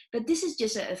 But this is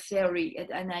just a theory,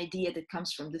 an idea that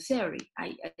comes from the theory.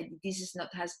 This is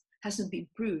has not been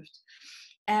proved.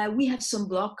 We have some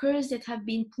blockers that have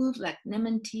been proved, like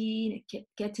memantine,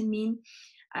 ketamine.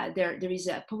 There is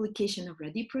a publication of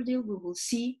radiprodiol, we will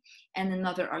see, and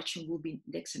another option will be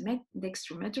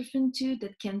dextromethorphan too,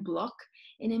 that can block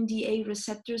NMDA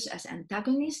receptors as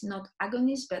antagonists, not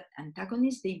agonists, but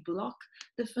antagonists. They block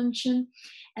the function.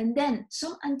 And then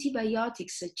some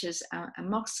antibiotics, such as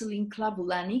amoxicillin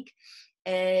clavulanic,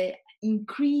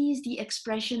 increase the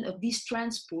expression of this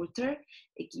transporter,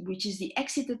 which is the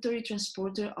excitatory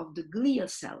transporter of the glial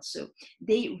cells. So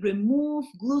they remove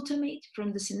glutamate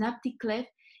from the synaptic cleft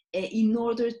in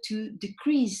order to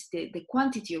decrease the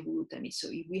quantity of glutamate. So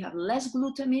if we have less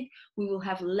glutamate, we will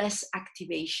have less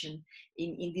activation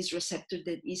in this receptor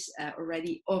that is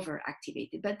already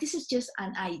overactivated. But this is just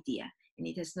an idea, and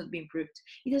it has not been proved.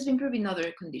 It has been proved in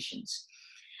other conditions.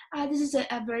 This is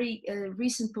a very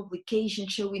recent publication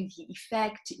showing the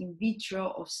effect in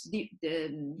vitro of the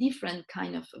different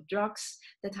kind of drugs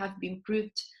that have been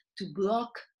proved to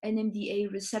block NMDA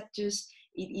receptors.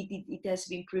 It has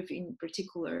been proved in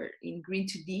particular in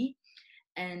GRIN-2D,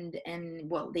 and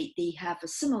well, they have a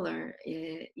similar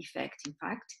effect, in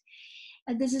fact.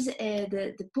 And this is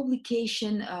the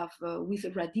publication of with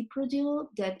radiprodiol,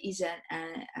 that is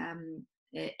an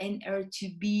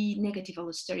NR2B negative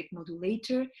allosteric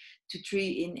modulator to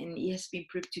treat, and it has been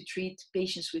proved to treat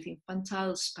patients with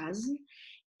infantile spasm,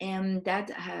 and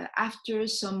that after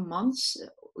some months,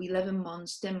 11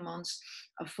 months, 10 months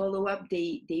of follow-up,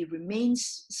 they remain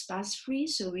spasm-free.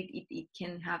 So it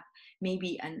can have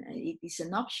maybe, it is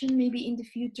an option maybe in the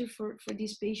future for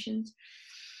these patients.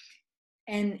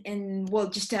 And well,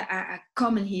 just a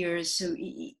comment here. So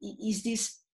is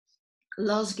this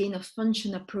loss gain of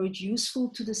function approach useful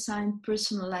to design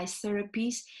personalized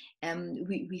therapies?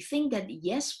 we think that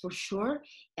yes, for sure,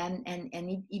 and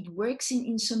it works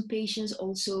in some patients,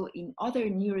 also in other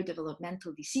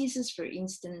neurodevelopmental diseases. For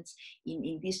instance,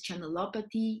 in this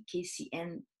channelopathy,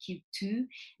 KCNQ2,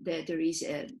 there is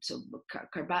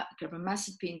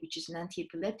carbamazepine, which is an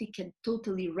anti-epileptic, can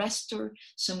totally restore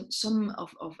some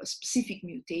of a specific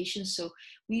mutations. So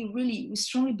we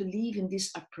strongly believe in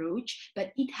this approach,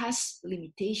 but it has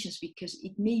limitations because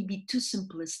it may be too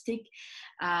simplistic,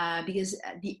 because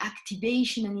the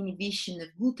activation and inhibition of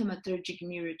glutamatergic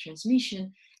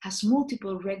neurotransmission has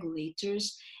multiple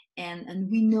regulators, and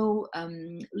we know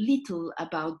little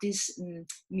about these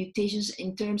mutations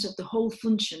in terms of the whole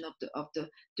function of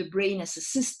the brain as a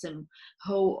system,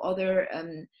 how other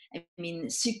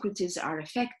secretaries are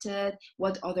affected,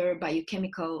 what other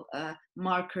biochemical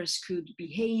markers could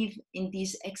behave in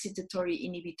this excitatory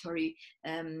inhibitory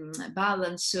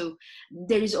balance. So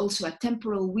there is also a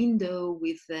temporal window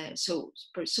with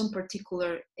some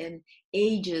particular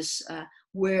ages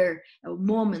where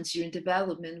moments during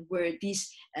development where these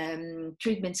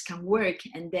treatments can work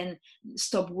and then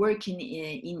stop working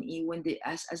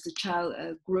as the child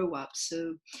grow up.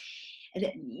 So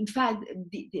in fact,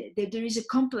 there is a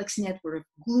complex network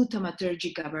of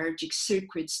glutamatergic GABAergic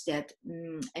circuits that,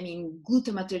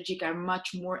 glutamatergic are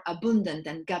much more abundant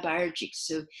than GABAergic.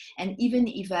 So, and even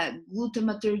if a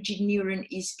glutamatergic neuron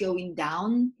is going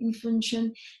down in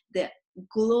function, the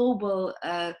global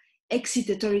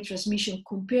excitatory transmission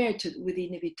compared with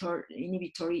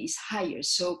inhibitory is higher.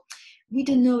 So we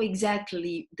don't know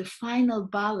exactly the final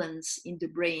balance in the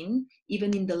brain,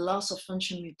 even in the loss of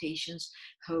function mutations,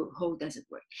 how does it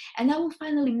work? And I will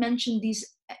finally mention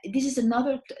this. This is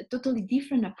another totally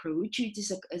different approach. It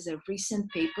is a recent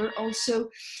paper also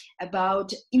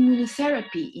about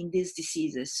immunotherapy in these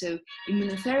diseases. So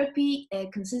immunotherapy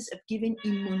consists of giving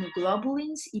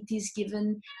immunoglobulins. It is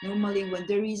given normally when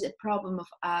there is a problem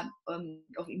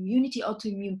of immunity,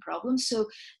 autoimmune problems. So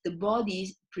the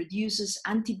body produces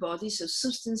antibodies, so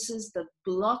substances that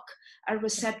block a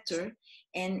receptor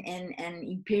and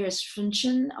impairs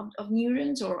function of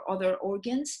neurons or other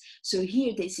organs. So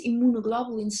here these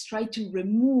immunoglobulins try to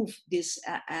remove these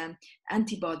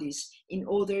antibodies in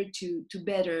order to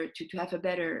have a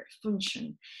better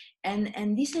function.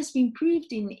 And this has been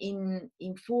proved in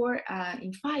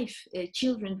 5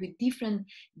 children with different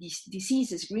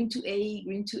diseases, GRIN-2A,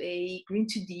 GRIN-2A,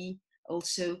 GRIN-2D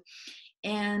also.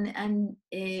 And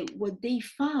what they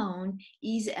found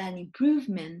is an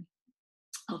improvement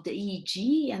of the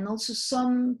EEG and also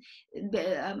some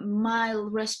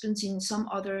mild response in some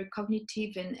other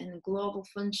cognitive and global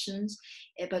functions,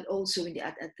 but also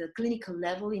at the clinical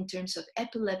level in terms of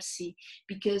epilepsy,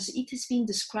 because it has been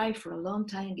described for a long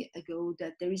time ago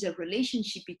that there is a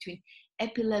relationship between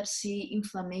epilepsy,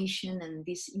 inflammation, and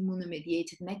these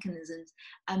immunomediated mechanisms.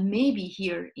 And maybe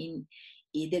here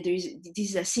this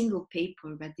is a single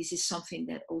paper, but this is something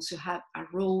that also have a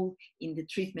role in the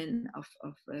treatment of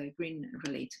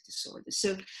GRIN-related disorders.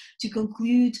 So to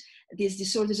conclude, these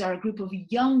disorders are a group of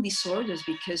young disorders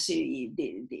because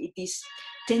it is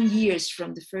 10 years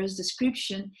from the first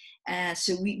description.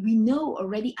 So we know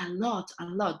already a lot,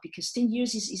 because 10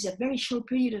 years is a very short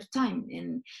period of time,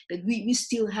 but we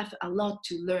still have a lot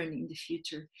to learn in the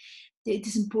future. It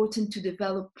is important to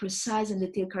develop precise and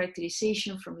detailed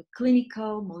characterization from a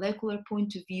clinical, molecular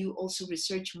point of view, also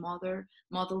research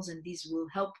models, and these will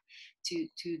help to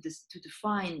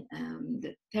define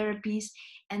the therapies.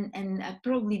 And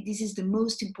probably this is the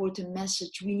most important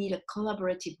message. We need a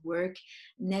collaborative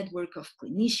network of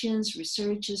clinicians,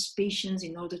 researchers, patients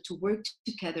in order to work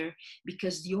together,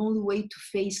 because the only way to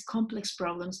face complex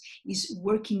problems is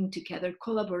working together.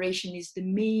 Collaboration is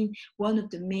one of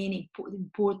the main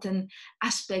important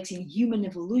aspects in human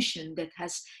evolution that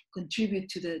has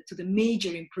contributed to the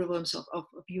major improvements of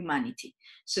humanity.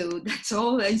 So that's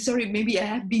all. I'm sorry, maybe I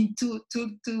have been too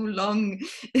long.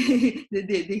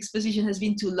 the exposition has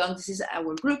been too long. This is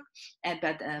our group,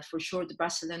 but for sure the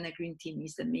Barcelona Green team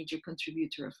is the major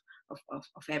contributor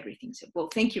of everything. So, well,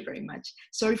 thank you very much.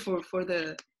 Sorry for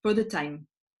the time.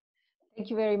 Thank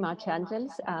you very much,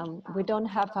 Angels. We don't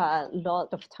have a lot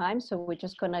of time, so we're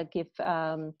just going to give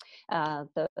the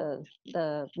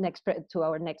next to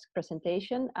our next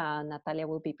presentation. Natalia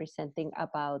will be presenting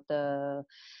about the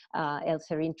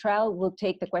L-serina trial. We'll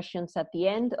take the questions at the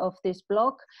end of this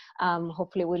block.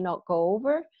 Hopefully, we'll not go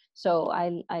over. So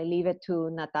I leave it to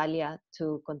Natalia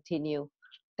to continue.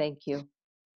 Thank you.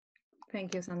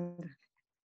 Thank you, Sandra.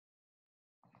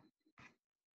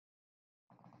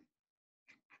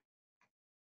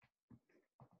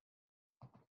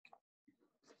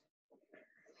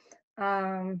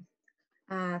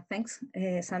 Thanks,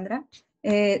 Sandra.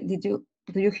 Did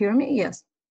Do you hear me? Yes.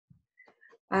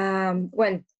 Good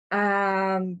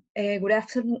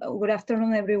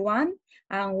afternoon, everyone,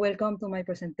 and welcome to my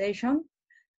presentation.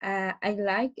 I'd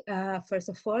like, first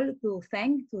of all, to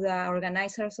thank the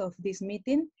organizers of this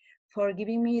meeting for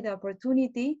giving me the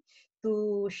opportunity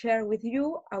to share with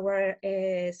you our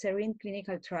SERIN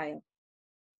clinical trial.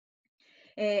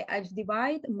 I'll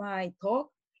divide my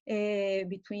talk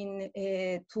between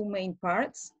two main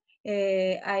parts.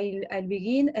 I'll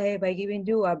begin by giving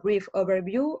you a brief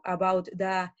overview about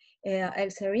the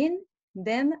L-serine.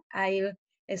 Then I'll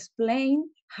explain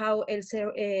how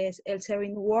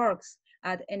L-serine works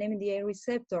at NMDA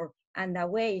receptor and the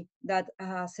way that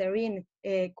serine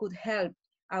could help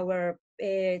our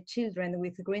children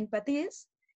with GRIN-pathies.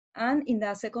 And in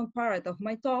the second part of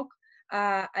my talk,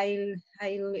 I'll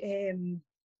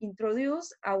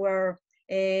introduce our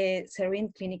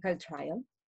serine clinical trial.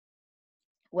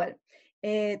 Well,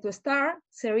 to start,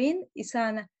 serine is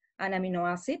an amino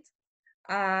acid.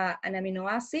 An amino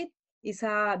acid is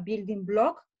a building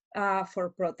block for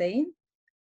protein.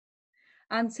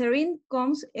 And serine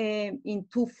comes in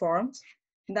two forms.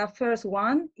 The first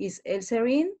one is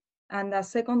L-serine, and the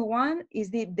second one is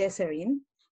the D-serine.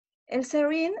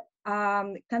 L-serine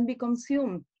can be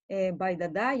consumed by the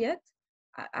diet,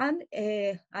 and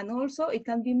also it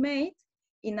can be made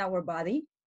in our body,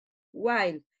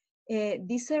 while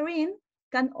D-serine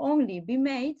can only be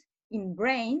made in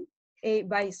brain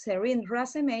by serine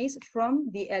racemase from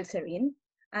the L-serine,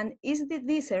 and is the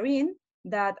D-serine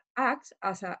that acts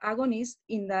as an agonist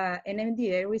in the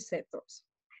NMDA receptors.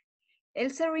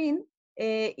 L-serine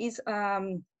is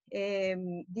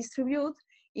distributed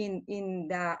in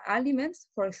the aliments,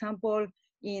 for example,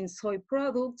 in soy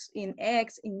products, in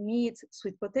eggs, in meats,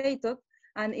 sweet potato,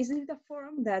 and is the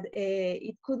form that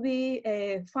it could be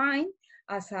found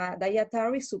as a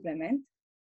dietary supplement.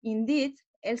 Indeed,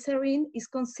 L-serine is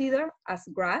considered as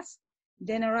GRAS,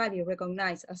 generally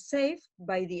recognized as safe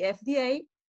by the FDA,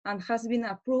 and has been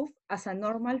approved as a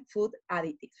normal food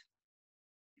additive.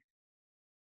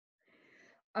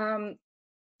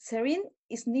 Serine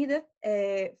is needed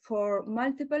for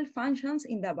multiple functions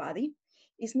in the body.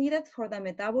 It's needed for the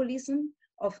metabolism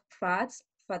of fats,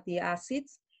 fatty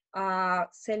acids,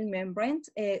 cell membranes,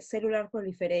 cellular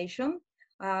proliferation,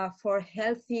 for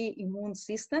healthy immune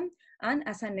system, and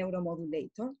as a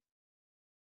neuromodulator.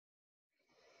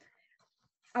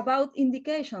 About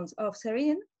indications of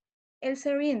serine,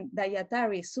 L-serine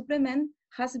dietary supplement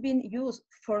has been used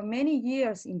for many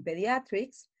years in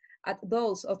pediatrics at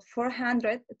dose of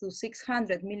 400 to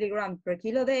 600 milligrams per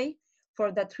kilo day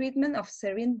for the treatment of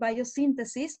serine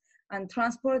biosynthesis and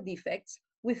transport defects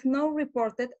with no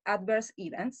reported adverse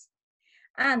events.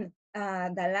 And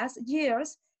the last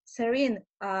years, serine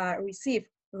received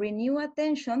renewed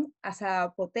attention as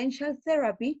a potential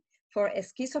therapy for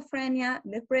schizophrenia,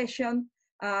 depression,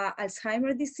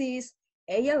 Alzheimer's disease,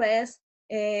 ALS.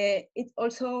 It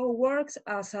also works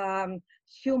as a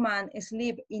human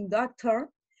sleep inductor.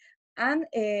 And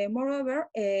moreover,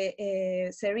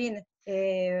 serine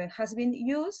has been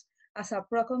used as a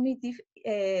procognitive,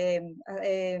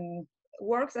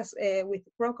 works as, with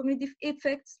procognitive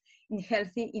effects in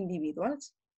healthy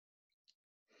individuals.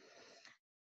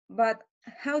 But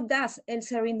how does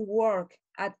L-serine work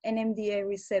at NMDA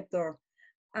receptor?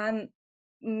 And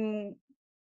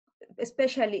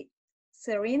especially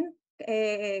serine,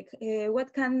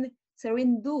 what can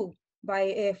serine do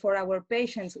for our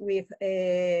patients with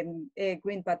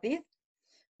GRIN-pathies?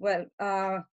 Well,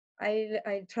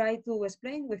 I try to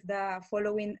explain with the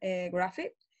following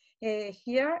graphic.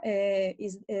 Here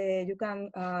you can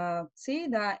see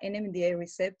the NMDA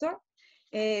receptor.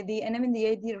 The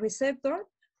NMDA receptor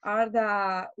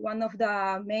are one of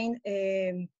the main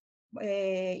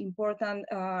important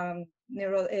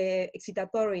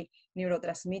excitatory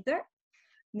neurotransmitter.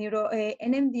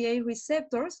 NMDA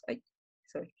receptors,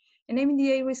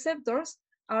 NMDA receptors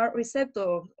are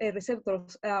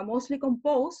receptors mostly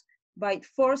composed by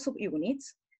 4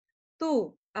 subunits.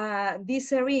 2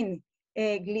 D-serine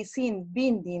glycine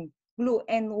binding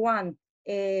GLU-N1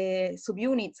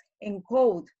 subunits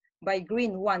encoded by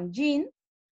GRIN-1 gene,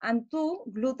 and 2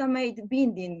 glutamate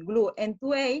binding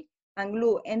GLU-N2A and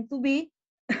GLU-N2B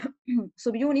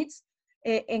subunits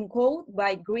encoded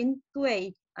by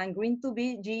GRIN-2A and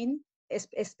GRIN-2B gene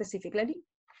specifically.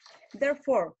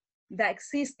 Therefore, the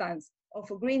existence of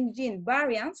GRIN gene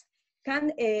variants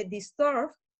can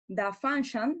disturb the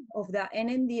function of the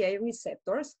NMDA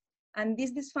receptors, and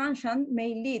this dysfunction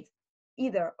may lead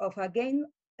either of a gain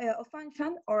of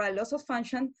function or a loss of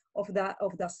function of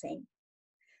the same.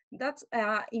 That's,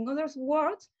 in other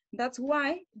words, that's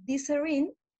why this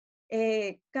serine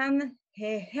can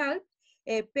help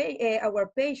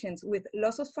our patients with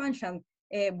loss of function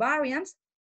variants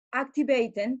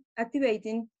activating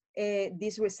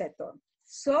this receptor.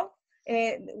 So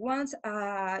once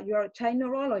your child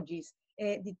neurologist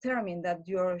determine that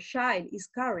your child is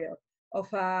carrier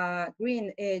of a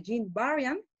GRIN gene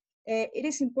variant, it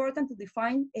is important to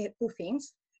define two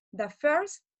things. The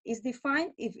first is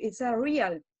define if it's a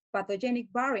real pathogenic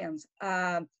variant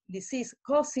disease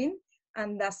causing,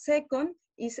 and the second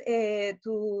is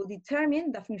to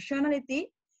determine the functionality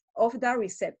of the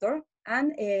receptor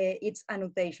and its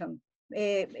annotation.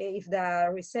 If the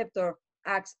receptor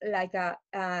acts like a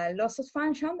loss of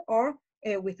function or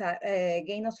with a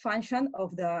gain of function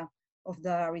of the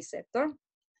receptor.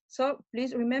 So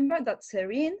please remember that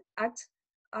serine acts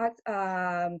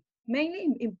mainly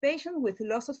in patients with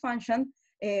loss of function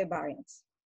variants.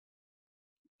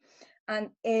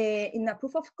 And in a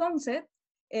proof of concept,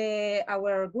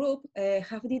 our group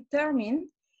have determined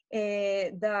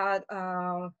that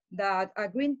a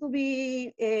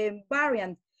GRIN2B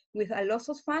variant with a loss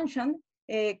of function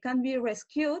can be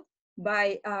rescued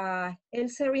by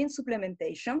L-serine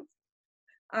supplementation.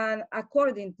 And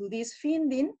according to this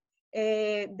finding,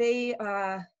 they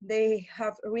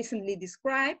have recently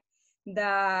described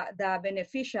the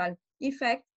beneficial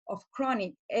effect of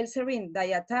chronic L-serine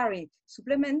dietary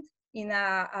supplement in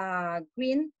a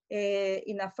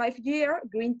 5-year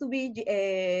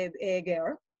GRIN2B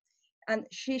girl. And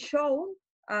she showed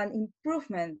an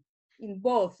improvement in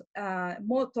both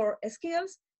motor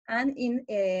skills and in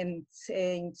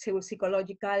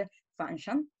psychological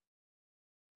function.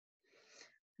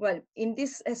 Well, in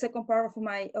this second part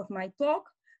of my talk,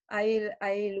 I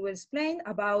will explain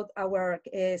about our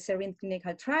serine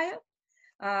clinical trial.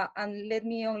 And let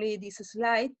me only this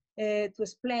slide to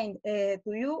explain to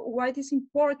you why it is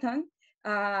important,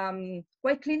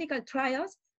 why clinical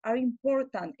trials are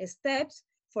important steps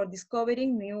for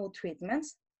discovering new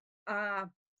treatments. I'll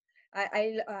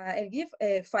give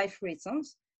 5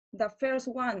 reasons. The first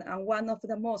one, and one of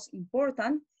the most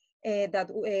important, that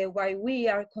why we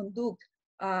are conduct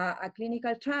a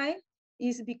clinical trial,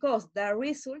 is because the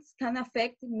results can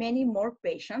affect many more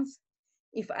patients.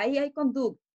 If I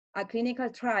conduct a clinical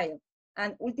trial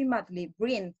and ultimately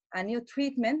bring a new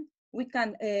treatment, we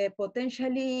can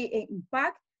potentially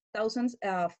impact thousands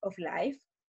of lives.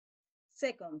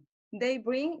 Second, they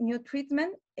bring new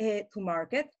treatment to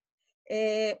market.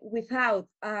 Without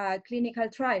a clinical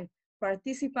trial,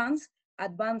 participants'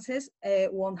 advances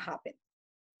won't happen.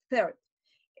 Third,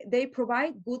 they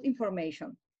provide good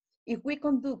information. If we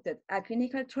conducted a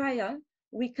clinical trial,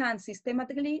 we can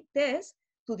systematically test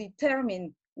to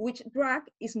determine which drug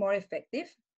is more effective.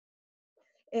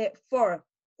 4,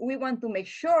 we want to make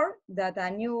sure that a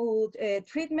new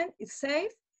treatment is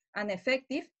safe and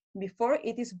effective before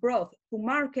it is brought to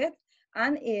market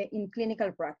and in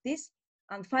clinical practice.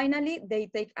 And finally, they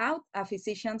take out a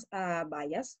physician's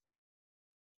bias.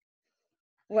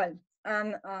 Well,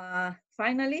 and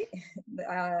finally,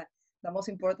 the most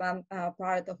important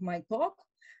part of my talk,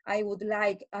 I would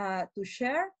like to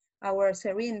share our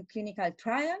serine clinical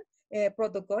trial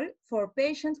protocol for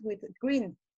patients with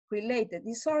GRIN-related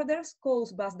disorders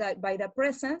caused by the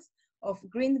presence of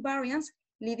GRIN variants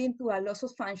leading to a loss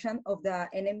of function of the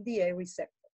NMDA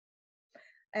receptor.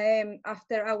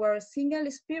 After our single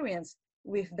experience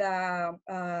with the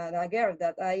girl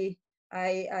that I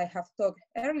have talked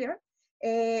earlier,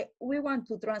 we want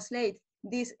to translate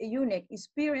this unique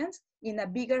experience in a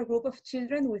bigger group of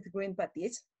children with GRIN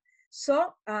pathies.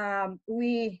 So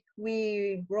we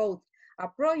wrote a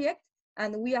project,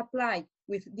 and we applied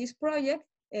with this project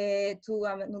to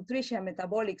a nutrition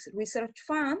metabolics research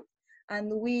fund,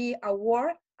 and we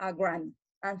award a grant.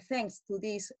 And thanks to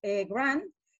this grant,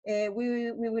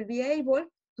 we will be able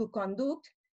to conduct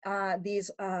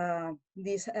this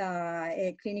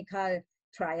clinical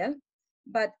trial.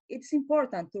 But it's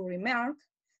important to remark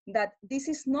that this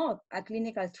is not a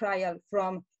clinical trial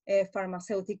from a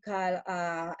pharmaceutical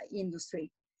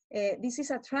industry. This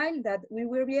is a trial that we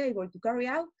will be able to carry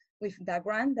out with the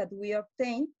grant that we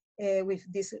obtained with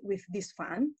this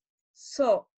fund.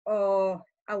 So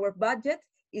our budget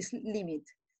is limited.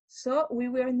 So we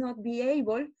will not be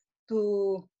able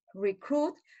to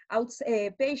recruit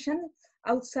patients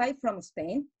outside from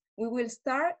Spain. We will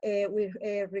start with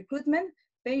recruitment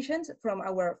patients from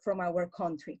our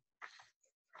country.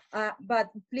 But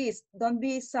please don't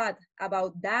be sad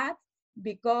about that,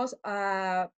 because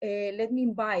let me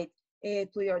invite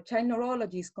to your child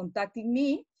neurologist contacting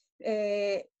me,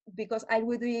 because I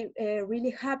would be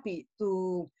really happy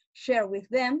to share with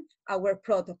them our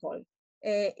protocol.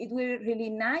 It will be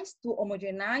really nice to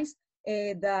homogenize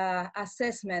the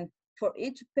assessment for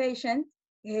each patient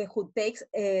who takes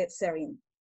serine.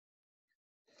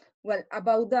 Well,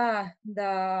 about the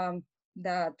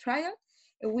trial,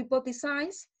 we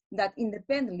hypothesize that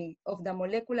independently of the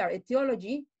molecular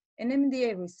etiology,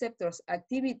 NMDA receptors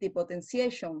activity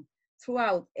potentiation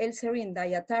throughout L-serine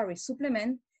dietary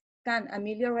supplement can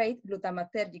ameliorate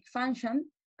glutamatergic function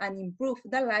and improve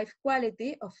the life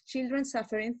quality of children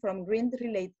suffering from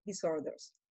GRIN-related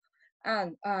disorders.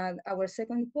 And our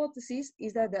second hypothesis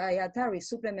is that the dietary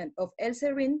supplement of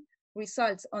L-serine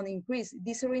results on increased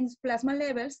D-serine plasma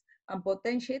levels and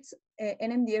potentiates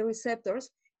NMDA receptors,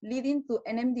 leading to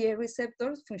NMDA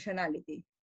receptors functionality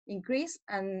increase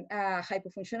and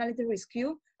hypofunctionality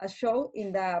rescue, as shown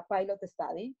in the pilot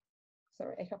study.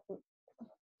 Sorry, I have to,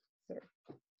 sorry.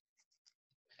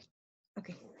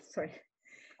 Okay, sorry.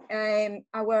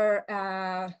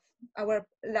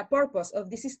 The purpose of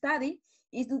this study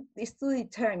is to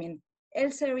determine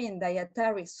L-serine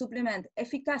dietary supplement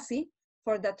efficacy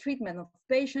for the treatment of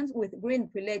patients with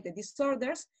GRIN-related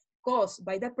disorders caused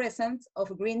by the presence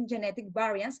of GRIN genetic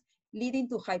variants leading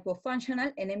to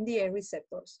hypofunctional NMDA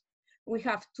receptors. We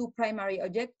have two primary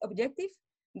objectives.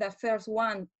 The first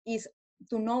one is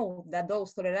to know the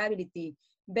dose tolerability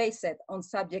based on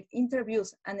subject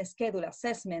interviews and schedule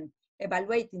assessment,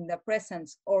 evaluating the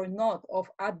presence or not of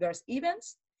adverse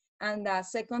events. And the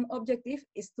second objective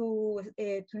is to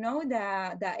know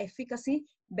the efficacy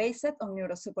based on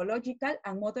neuropsychological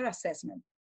and motor assessment.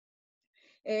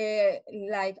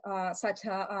 Such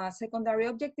a secondary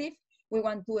objective, we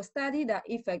want to study the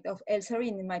effect of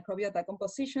L-serine in microbiota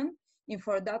composition, and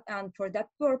for that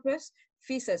purpose,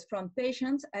 feces from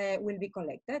patients will be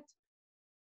collected.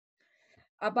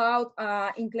 About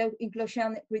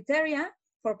inclusion criteria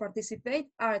for participate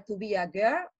are to be a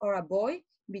girl or a boy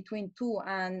between 2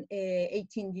 and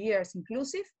 18 years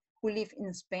inclusive, who live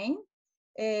in Spain,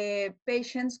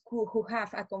 patients who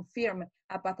have a confirmed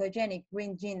pathogenic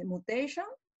GRIN gene mutation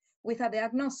with a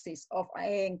diagnosis of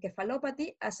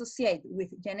encephalopathy associated with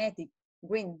genetic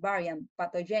GRIN variant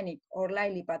pathogenic or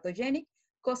likely pathogenic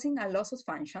causing a loss of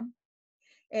function.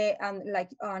 And like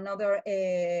another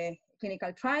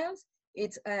clinical trials,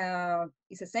 it's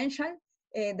essential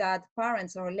that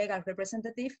parents or legal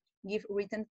representative give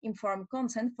written informed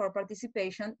consent for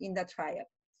participation in the trial.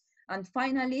 And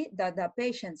finally, that the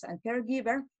patients and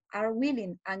caregiver are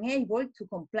willing and able to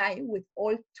comply with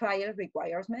all trial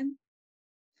requirements.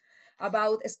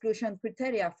 About exclusion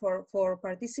criteria for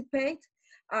participate,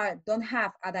 don't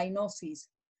have a diagnosis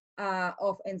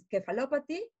of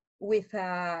encephalopathy with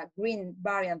a GRIN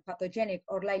variant pathogenic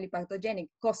or likely pathogenic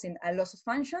causing a loss of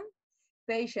function,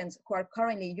 patients who are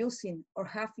currently using or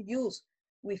have used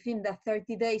within the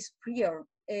 30 days prior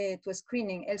to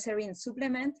screening L-serine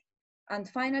supplement, and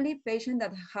finally, patients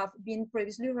that have been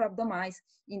previously randomized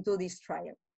into this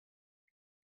trial.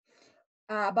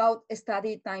 About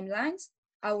study timelines,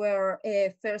 our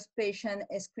first patient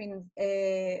screened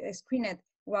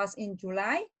was in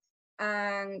July,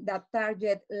 and the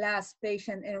target last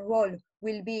patient enrolled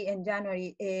will be in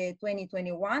January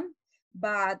 2021,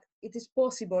 but it is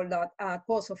possible that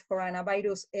cause of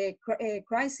coronavirus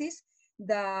crisis,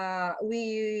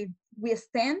 we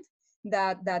extend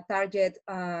the target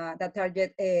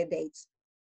dates.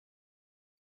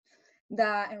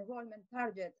 The enrollment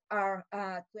target are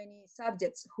 20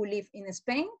 subjects who live in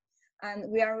Spain, and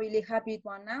we are really happy to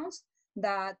announce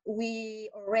that we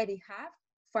already have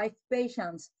 5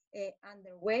 patients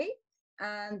underway,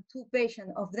 and 2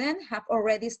 patients of them have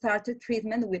already started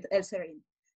treatment with L-serine.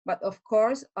 But of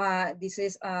course, this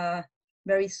is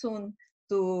very soon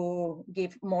to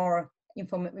give more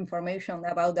information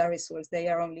about the results. They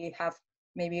only have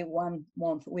maybe 1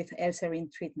 month with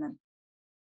L-serine treatment.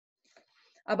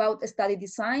 About study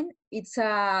design, it's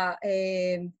a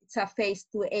phase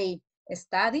 2A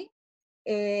study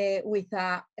with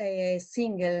a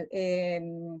single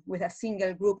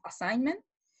group assignment.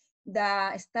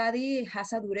 The study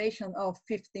has a duration of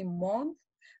 15 months.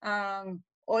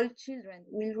 All children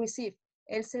will receive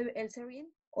L-serine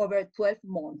over 12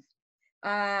 months.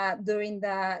 During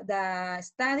the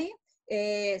study,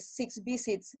 6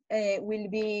 visits will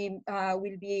be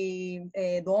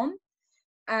done,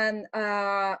 and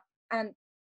the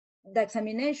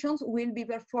examinations will be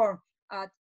performed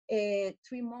at 3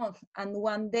 months and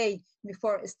 1 day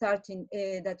before starting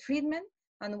the treatment,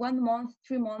 and 1 month,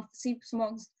 3 months, 6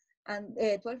 months, and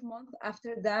 12 months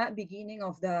after the beginning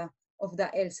of the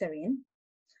L-serine.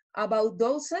 About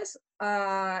doses,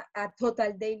 a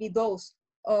total daily dose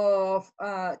of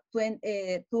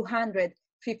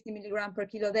 250 milligrams per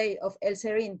kilo day of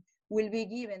L-serine will be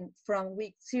given from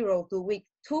week 0 to week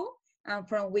 2, and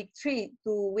from week 3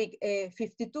 to week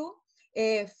 52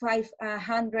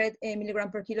 500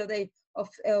 milligram per kilo day of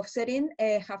serine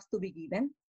have to be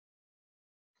given.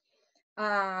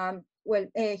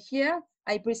 Here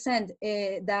I present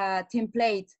the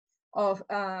template of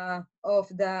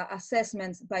the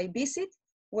assessments by visit,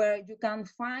 where you can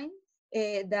find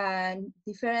the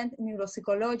different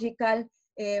neuropsychological,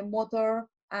 motor,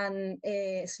 and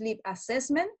sleep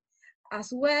assessment.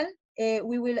 As well,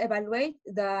 we will evaluate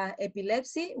the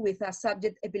epilepsy with a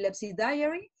subject epilepsy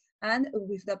diary and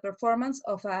with the performance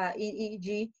of a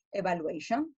EEG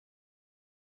evaluation.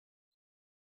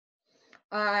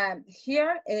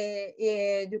 Here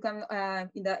you can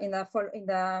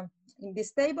in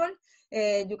this table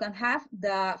you can have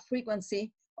the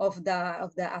frequency of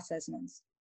the assessments.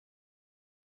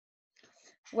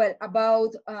 Well,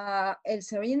 about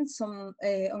L-serine,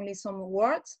 only some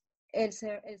words.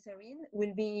 L-serine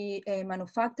will be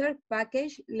manufactured,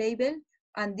 packaged, labeled,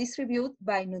 and distributed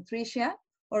by Nutricia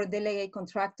or delegate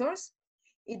contractors.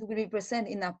 It will be present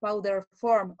in a powder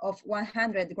form of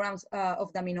 100 grams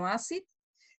of the amino acid.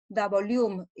 The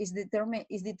volume is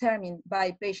determined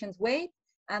by patient's weight,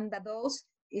 and the dose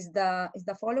is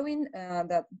the following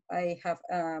that I have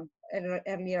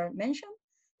earlier mentioned: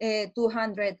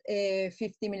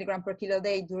 250 milligram per kilo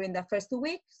day during the first 2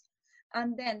 weeks,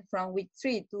 and then from week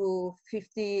 3 to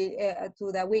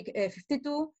the week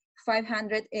 52,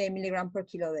 500 milligram per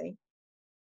kilo day.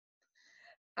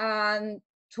 And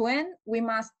to end, we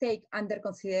must take under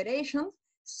consideration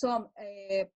some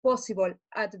possible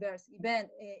adverse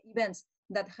events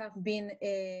that have been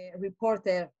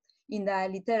reported in the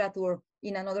literature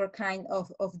in another kind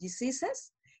of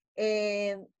diseases.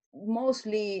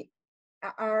 Mostly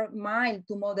are mild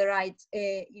to moderate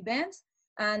events,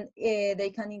 and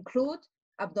they can include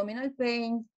abdominal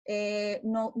pain,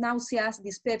 nausea,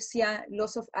 dyspepsia,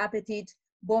 loss of appetite,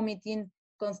 vomiting,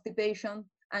 constipation,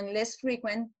 and less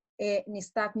frequent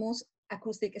nystagmus,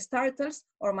 acoustic startles,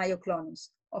 or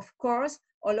myoclonus. Of course,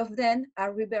 all of them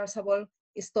are reversible,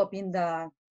 stopping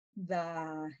the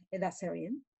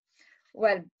serine.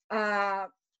 Well,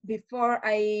 before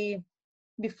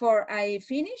I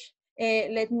finish,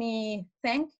 let me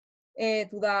thank to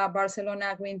the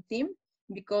Barcelona GRIN team,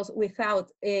 because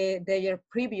without their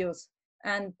previous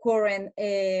and current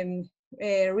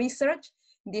research,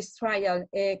 this trial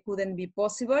couldn't be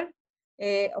possible.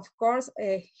 Of course,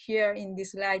 here in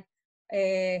this slide,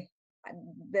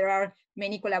 there are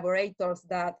many collaborators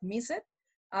that miss it.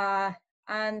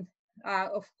 And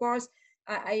of course,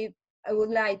 I would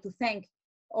like to thank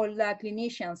all the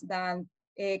clinicians that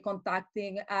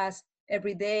contacting us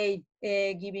every day,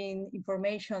 giving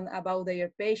information about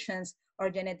their patients or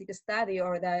genetic study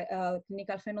or the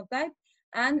clinical phenotype.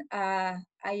 And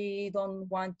I don't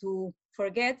want to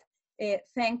forget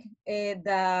thank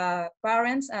the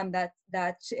parents and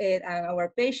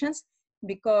our patients,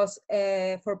 because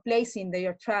for placing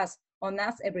their trust on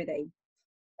us every day.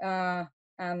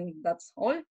 And that's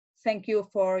all. Thank you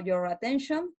for your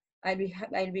attention. I'll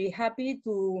be happy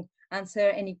to answer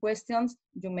any questions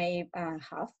you may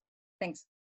have. Thanks.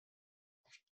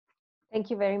 Thank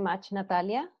you very much,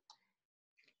 Natalia.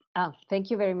 Thank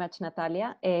you very much,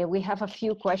 Natalia. We have a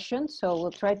few questions, so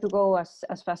we'll try to go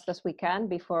as fast as we can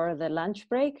before the lunch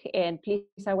break. And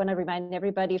please, I want to remind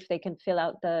everybody if they can fill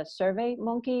out the Survey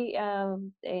Monkey,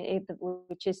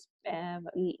 which is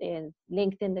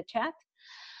linked in the chat.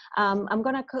 I'm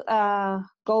going to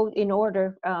go in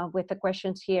order with the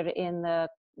questions here in the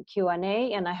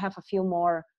Q&A, and I have a few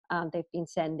more they've been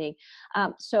sending.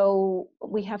 So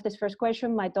we have this first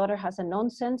question. My daughter has a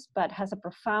nonsense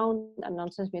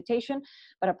mutation,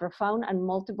 but a profound and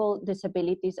multiple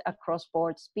disabilities across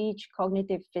board: speech,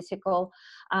 cognitive, physical.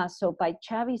 So by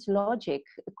Xavi's logic,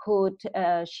 could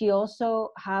she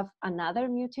also have another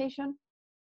mutation?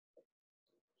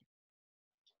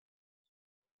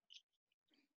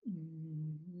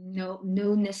 No,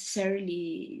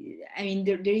 necessarily. I mean,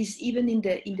 there is, even in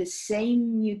the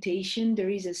same mutation, there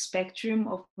is a spectrum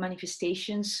of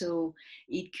manifestations. So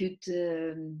it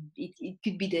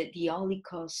could be the only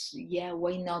cause. Yeah,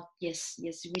 why not? Yes.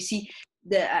 We see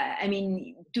I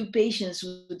mean, two patients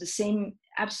with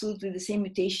absolutely the same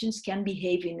mutations can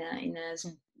behave in a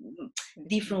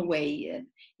different way,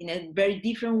 in a very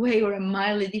different way or a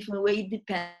mildly different way. It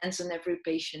depends on every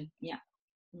patient. Yeah.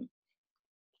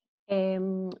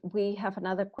 We have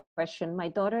another question. My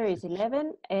daughter is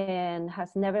 11 and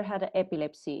has never had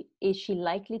epilepsy. Is she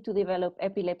likely to develop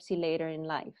epilepsy later in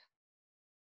life?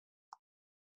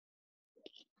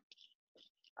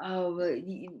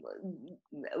 We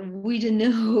don't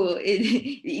know.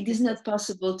 It is not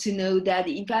possible to know that.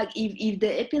 In fact, if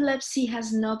the epilepsy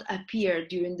has not appeared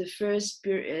during the first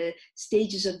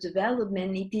stages of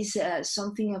development, it is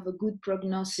something of a good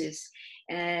prognosis,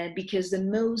 because the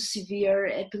most severe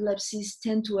epilepsies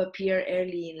tend to appear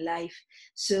early in life.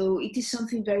 So it is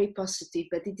something very positive,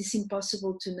 but it is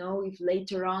impossible to know if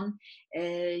later on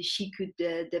she could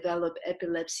develop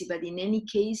epilepsy. But in any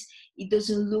case, it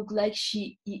doesn't look like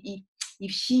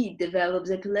if she develops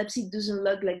epilepsy, it doesn't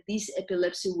look like this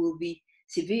epilepsy will be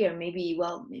severe. Maybe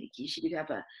she could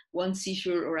have one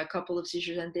seizure or a couple of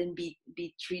seizures and then be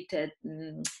treated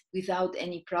without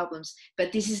any problems.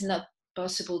 But this is not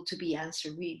possible to be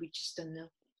answered. We just don't know.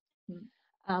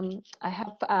 I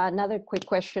have another quick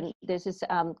question. This is,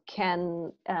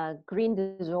 can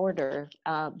GRIN disorder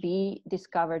be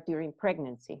discovered during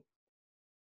pregnancy?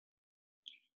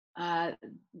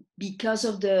 Because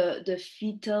of the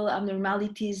fetal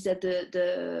abnormalities that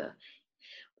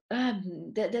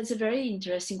that's a very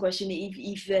interesting question.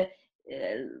 If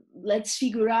let's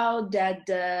figure out that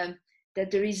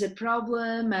there is a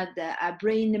problem at a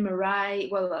brain MRI,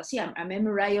 well, see, a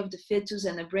MRI of the fetus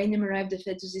and a brain MRI of the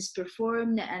fetus is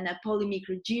performed, and a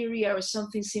polymicrogyria or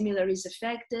something similar is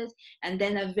affected, and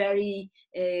then a very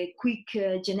quick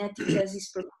genetic test is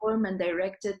performed and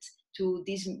directed to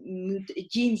these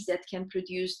genes that can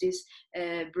produce these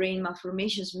brain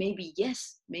malformations. Maybe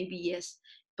yes.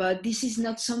 But this is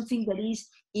not something that is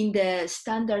in the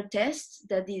standard tests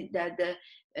that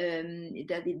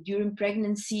during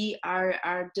pregnancy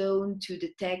are done to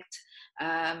detect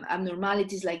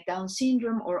abnormalities like Down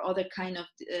syndrome or other kind of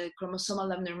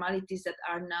chromosomal abnormalities that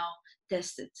are now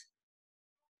tested.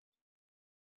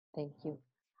 Thank you.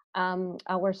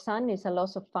 Our son is a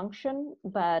loss of function,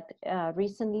 but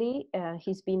recently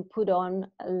he's been put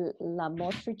on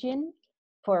lamotrigine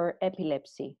for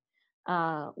epilepsy,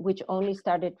 which only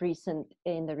started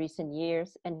in the recent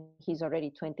years, and he's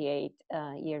already 28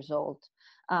 years old.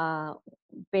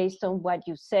 Based on what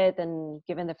you said, and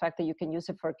given the fact that you can use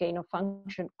it for gain of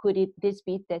function, could this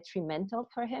be detrimental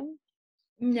for him?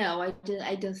 No, I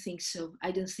don't think so.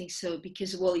 I don't think so,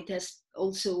 because, well, it has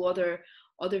also other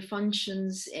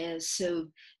functions.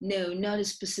 So no, not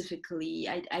specifically.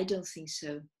 I don't think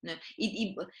so. No,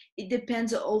 it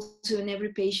depends also on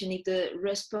every patient. If the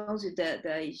response that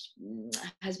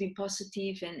has been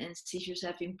positive and seizures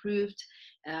have improved.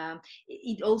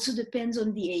 It also depends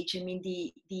on the age. I mean,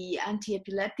 the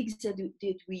anti-epileptics that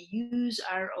we use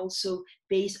are also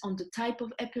based on the type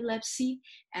of epilepsy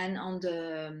and on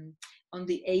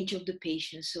the age of the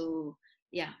patient. So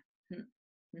yeah.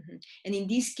 Mm-hmm. And in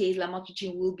this case,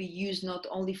 lamotrigine will be used not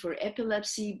only for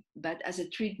epilepsy, but as a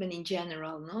treatment in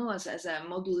general, no, as a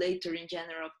modulator in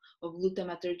general of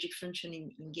glutamatergic function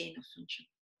in gain of function.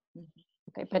 Mm-hmm.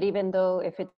 Okay, but even though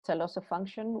if it's a loss of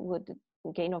function, would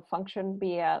gain of function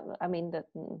be? I mean,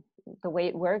 the way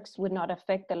it works would not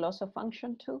affect the loss of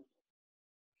function too.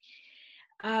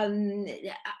 If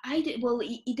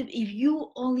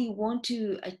you only want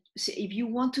to, if you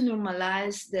want to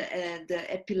normalize the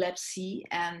epilepsy,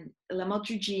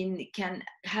 lamotrigine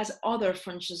has other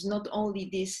functions, not only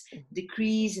this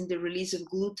decrease in the release of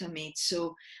glutamate.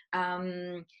 So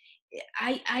I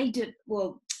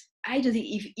don't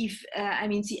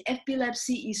think the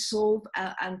epilepsy is solved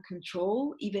and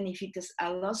controlled, even if it has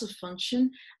a loss of function.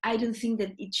 I don't think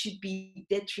that it should be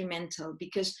detrimental,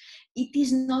 because it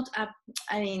is not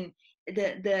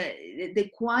the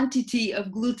quantity of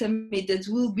glutamate that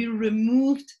will be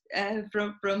removed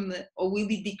from or will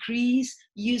be decreased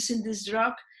using this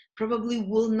drug probably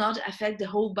will not affect the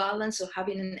whole balance of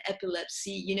having an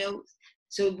epilepsy, you know.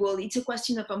 So, well, it's a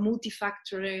question of a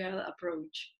multifactorial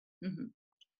approach. Mm-hmm.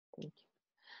 Thank you.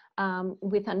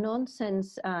 With a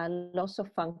nonsense loss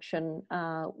of function,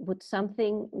 would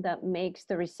something that makes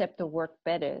the receptor work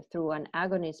better through an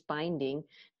agonist binding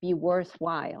be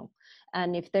worthwhile?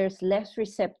 And if there's less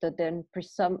receptor, then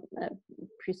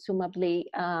presumably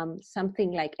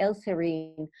something like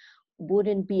L-serina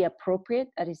wouldn't be appropriate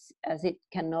as it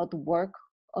cannot work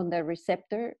on the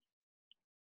receptor?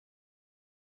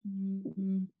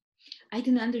 Mm-hmm. I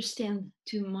don't understand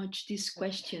too much this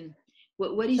question.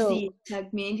 What is the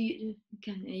exact meaning?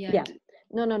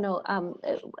 No.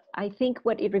 I think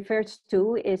what it refers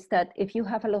to is that if you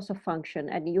have a loss of function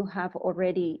and you have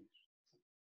already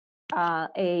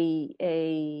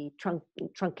a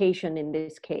truncation in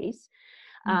this case,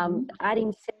 adding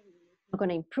is not going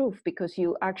to improve, because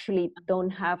you actually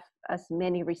don't have as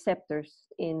many receptors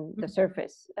in the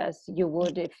surface as you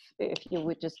would if you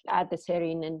would just add the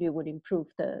serine, and you would improve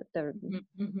the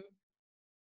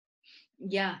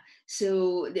Yeah,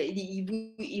 so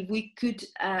if we could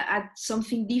add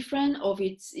something different, or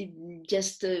it's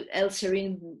just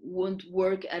L-serine won't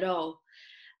work at all.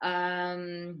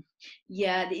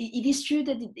 Yeah, it is true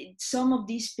that some of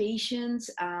these patients,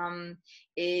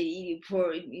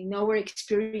 in our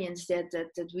experience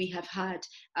that we have had,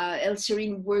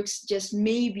 L-serine works just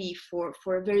maybe for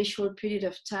a very short period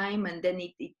of time, and then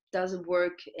it doesn't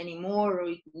work anymore, or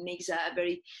it makes a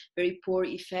very, very poor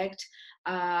effect.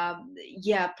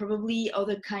 Yeah, probably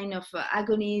other kind of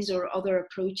agonies or other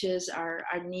approaches are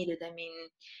needed. I mean,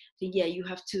 yeah, you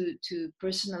have to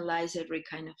personalize every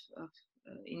kind of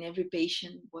in every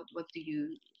patient, what do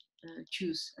you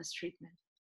choose as treatment?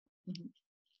 Mm-hmm.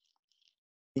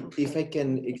 If I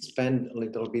can expand a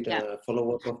little bit,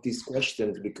 follow-up of these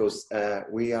questions, because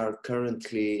we are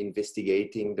currently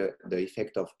investigating the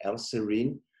effect of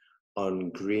L-serine on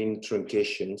GRIN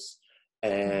truncations,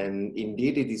 and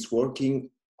indeed it is working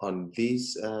on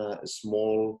this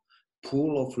small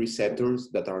pool of receptors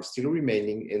that are still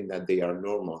remaining in that they are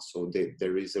normal. So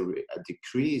there is a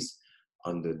decrease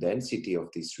on the density of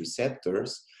these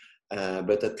receptors,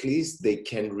 but at least they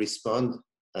can respond,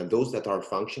 and those that are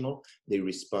functional, they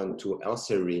respond to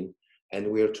L-serine, and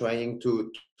we are trying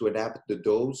to adapt the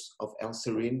dose of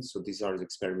L-serine. So these are the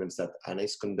experiments that Anna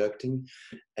is conducting,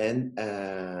 and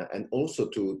also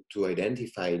to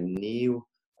identify new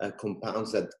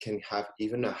compounds that can have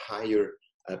even a higher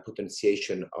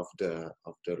potentiation of the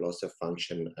loss of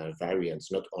function variants,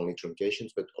 not only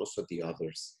truncations, but also the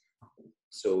others.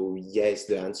 So yes,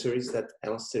 the answer is that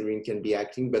L-serine can be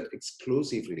acting, but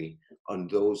exclusively on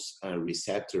those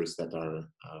receptors that are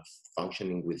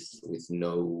functioning with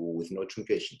no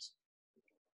truncations.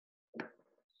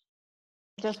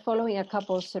 Just following a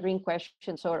couple of serine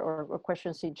questions or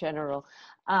questions in general.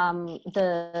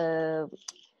 Do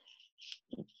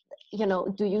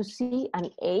you see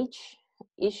an age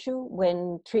issue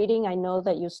when treating? I know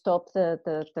that you stopped the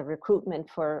recruitment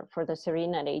for the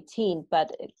serine at 18,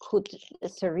 but could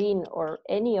serine or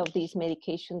any of these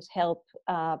medications help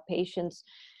patients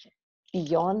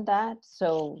beyond that?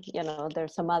 So,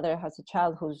 there's some mother has a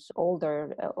child who's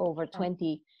older, over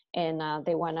 20, and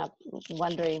they wonder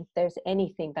if there's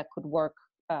anything that could work,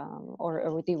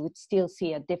 or they would still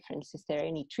see a difference. Is there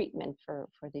any treatment for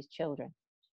these children?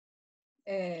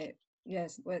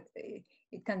 Yes, but it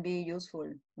can be useful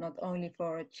not only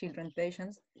for children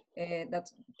patients.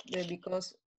 That's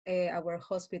because our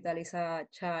hospital is a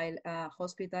child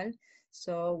hospital,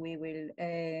 so we will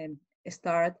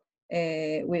start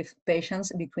with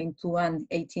patients between 2 and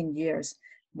 18 years.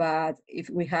 But if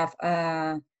we have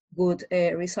good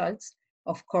results,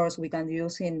 of course, we can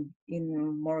use in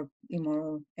more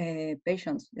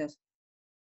patients. Yes.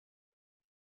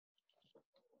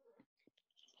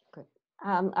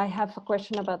 I have a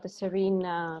question about the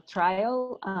serine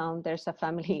trial. There's a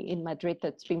family in Madrid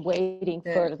that's been waiting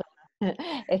for the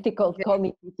ethical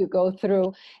committee to go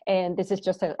through, and this is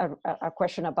just a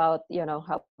question about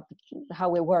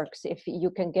how it works. If you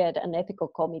can get an ethical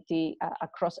committee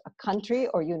across a country,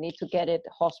 or you need to get it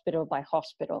hospital by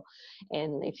hospital,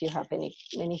 and if you have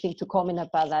anything to comment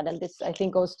about that. And this, I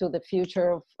think, goes to the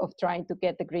future of trying to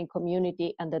get the GRIN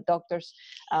community and the doctors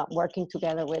working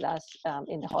together with us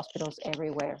in the hospitals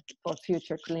everywhere for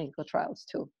future clinical trials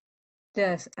too.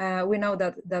 Yes, we know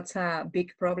that that's a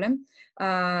big problem.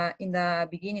 In the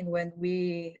beginning, when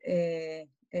we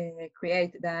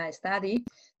create the study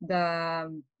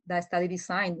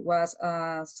design was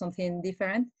something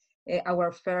different.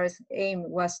 Our first aim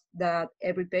was that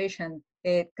every patient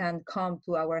can come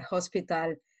to our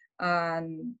hospital,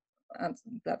 and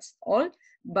that's all.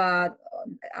 But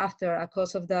after,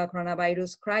 because of the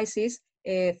coronavirus crisis,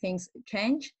 things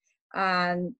changed.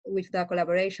 And with the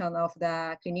collaboration of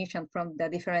the clinicians from the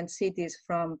different cities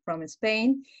from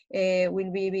Spain, we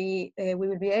will be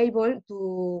able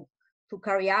to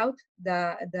carry out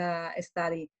the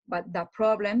study. But the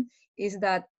problem is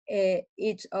that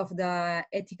each of the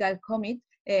ethical committee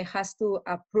has to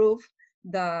approve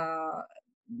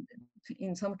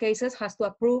in some cases has to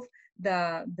approve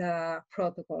the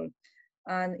protocol.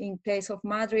 And in case of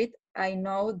Madrid, I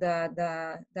know that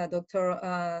the Dr.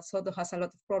 Soto has a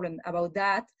lot of problem about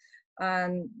that,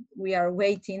 and we are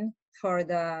waiting for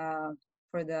the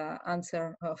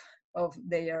answer of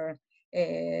their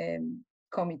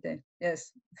committee.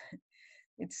 Yes,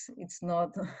 it's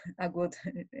not a good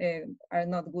are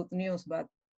not good news, but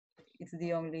it's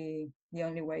the only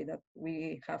way that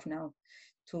we have now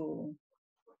to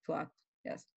act.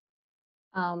 Yes.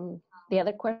 The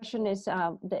other question is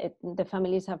the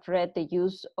families have read the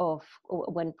use of,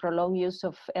 when prolonged use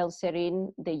of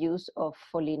L-serine, the use of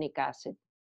folinic acid.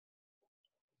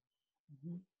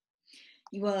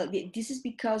 Well, this is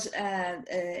because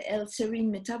L-serine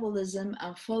metabolism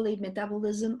and folate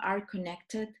metabolism are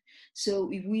connected. So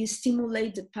if we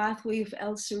stimulate the pathway of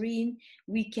L-serine,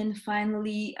 we can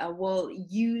finally,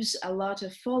 use a lot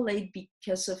of folate,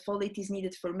 because folate is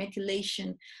needed for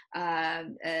methylation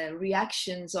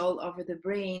reactions all over the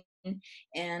brain.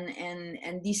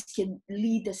 And this can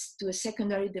lead us to a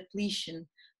secondary depletion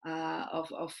of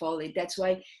folate. That's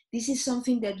why this is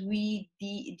something that we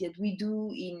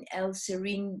do in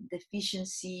L-serine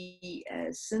deficiency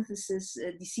synthesis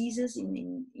diseases,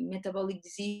 in metabolic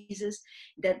diseases,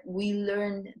 that we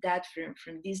learn that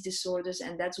from these disorders,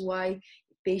 and that's why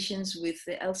patients with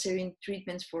L-serine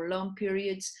treatments for long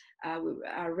periods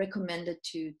are recommended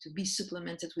to be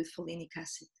supplemented with folinic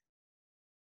acid.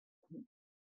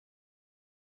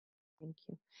 Thank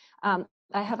you.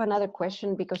 I have another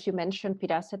question, because you mentioned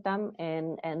piracetam,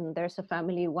 and there's a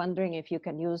family wondering if you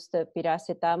can use the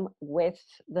piracetam with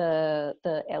the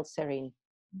L-serine.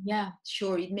 Yeah,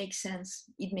 sure. It makes sense.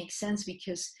 It makes sense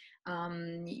because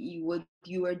what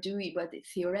you are doing, but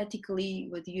theoretically,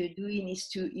 what you're doing is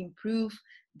to improve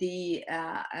the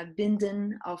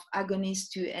binding of agonists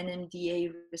to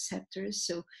NMDA receptors.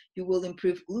 So you will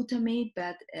improve glutamate,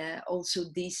 but also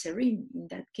the serine in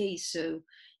that case. So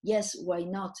yes, why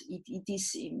not? It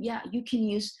is, yeah, you can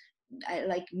use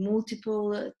like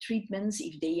multiple treatments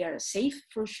if they are safe,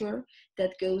 for sure,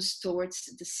 that goes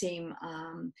towards the same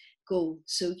goal.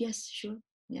 So yes, sure,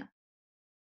 yeah.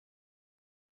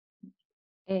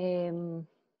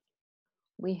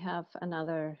 We have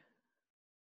another.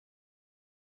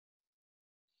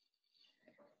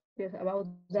 Yes, about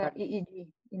the EEG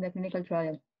in the clinical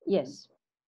trial. Yes.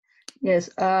 Yes,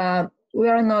 we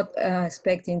are not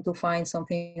expecting to find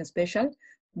something special,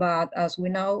 but as we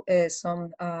know,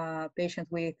 some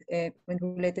patients with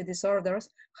brain-related disorders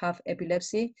have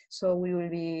epilepsy, so we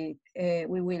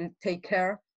will take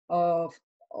care of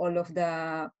all of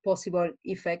the possible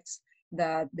effects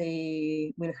that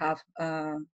they will have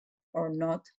or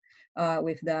not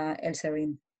with the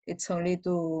L-serine. It's only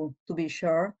to be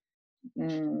sure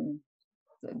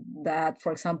that,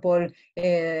 for example,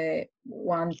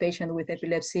 one patient with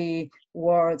epilepsy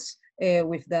works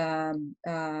with the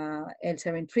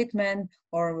L-serine treatment,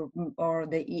 or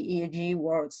the EEG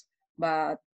works,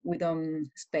 but we don't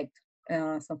expect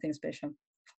something special.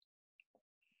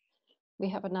 We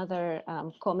have another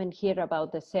comment here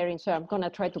about the serine. So I'm going to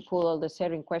try to pull all the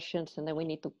serine questions, and then we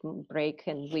need to break,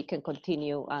 and we can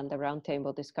continue on the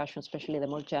roundtable discussion, especially the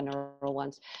more general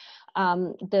ones.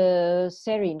 The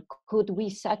serine, could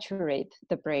we saturate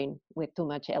the brain with too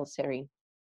much L-serine?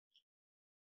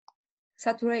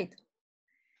 Saturate?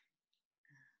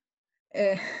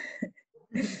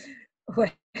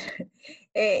 Well,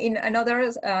 in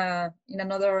another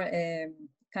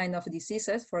kind of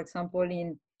diseases, for example,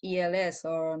 in ELS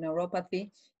or neuropathy,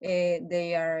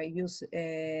 they are used,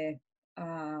 I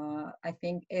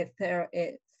think,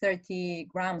 30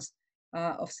 grams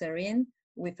of serine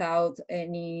without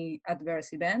any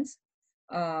adverse events.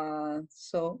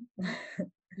 So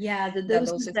yeah, the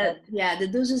doses the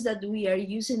doses that we are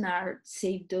using are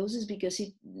safe doses, because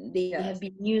they have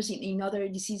been used in other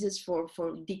diseases for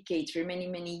decades, for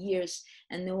many years,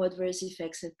 and no adverse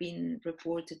effects have been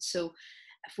reported. So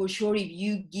for sure, if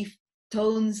you give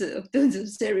tons of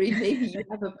serine, maybe you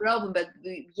have a problem, but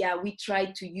we try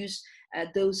to use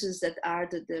doses that are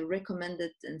the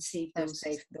recommended and safe doses.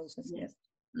 Safe doses, yes.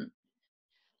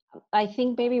 I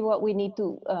think maybe what we need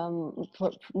to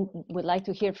would like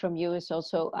to hear from you is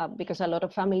also because a lot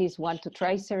of families want to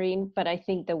try serine, but I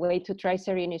think the way to try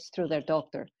serine is through their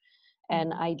doctor,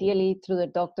 and ideally through the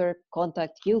doctor,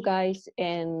 contact you guys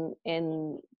and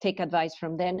take advice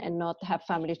from them, and not have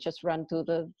families just run to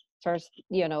the first,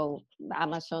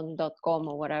 Amazon.com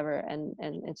or whatever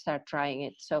and start trying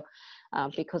it. So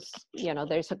because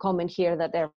there's a comment here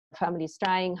that their family is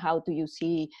trying, how can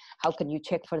you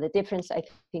check for the difference? I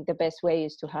think the best way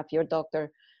is to have your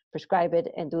doctor prescribe it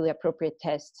and do the appropriate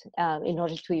tests in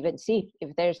order to even see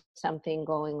if there's something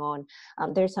going on.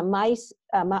 There's a mouse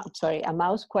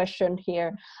question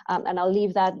here, and I'll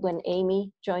leave that when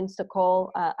Amy joins the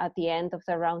call at the end of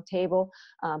the round table,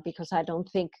 because I don't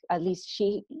think, at least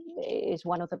she is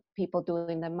one of the people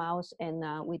doing the mouse,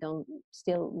 and we don't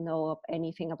still know of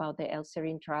anything about the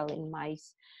L-serine trial in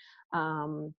mice.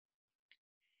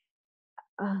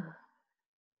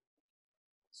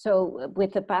 So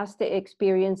with the past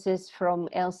experiences from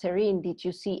L-serine, did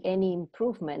you see any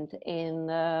improvement in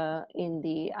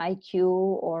the IQ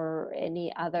or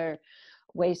any other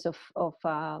ways of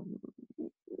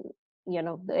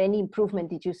any improvement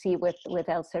did you see with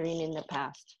L-serine in the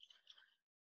past?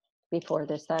 before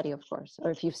the study, of course.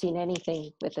 Or if you've seen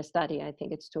anything with the study, I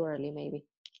think it's too early, maybe.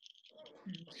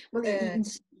 Well,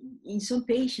 in some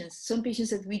patients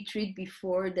that we treat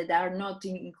before that are not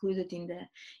included in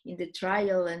the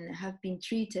trial and have been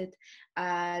treated,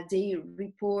 they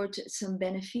report some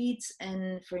benefits,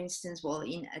 and for instance, well,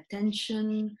 in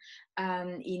attention,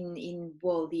 in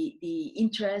well, the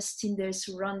interest in their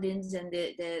surroundings and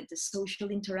the social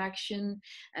interaction,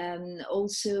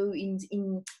 also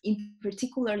in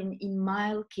particular in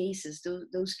mild cases,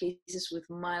 those cases with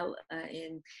mild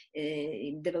in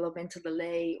developmental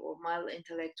delay or mild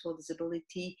intellectual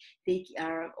disability, they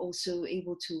are also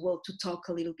able to talk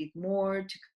a little bit more,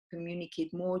 to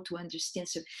communicate more, to understand.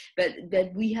 So,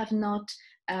 but we have not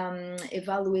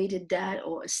evaluated that,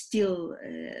 or still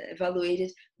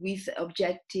evaluated with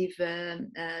objective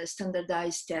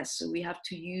standardized tests. So we have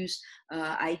to use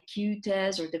IQ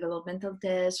tests or developmental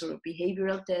tests or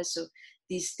behavioral tests. So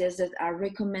these tests that are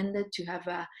recommended to have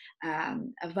a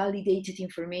validated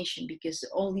information, because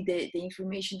only the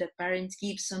information that parents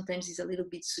give sometimes is a little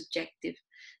bit subjective.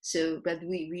 So, but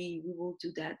we will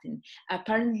do that. And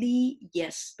apparently,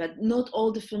 yes, but not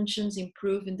all the functions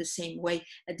improve in the same way.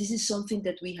 And this is something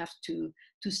that we have to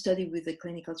study with the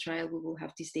clinical trial. We will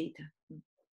have this data.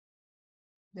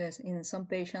 Yes, in some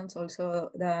patients also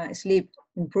the sleep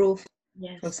improve,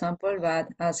 yes, for example, but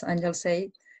as Angel said,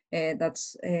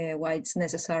 that's why it's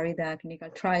necessary the clinical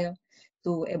trial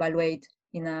to evaluate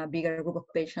in a bigger group of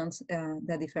patients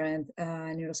the different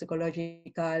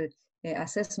neuropsychological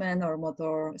assessment or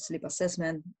motor sleep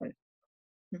assessment.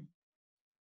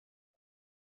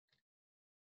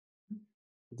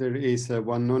 There is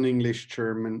one non-English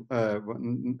German,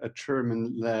 a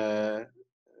German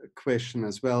question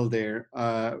as well there.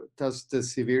 Does the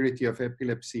severity of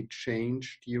epilepsy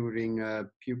change during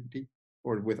puberty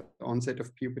or with onset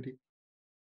of puberty?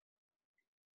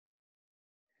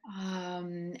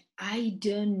 I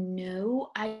don't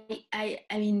know. I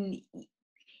mean,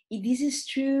 this is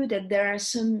true that there are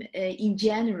some, in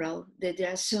general, that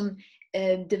there are some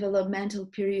developmental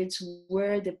periods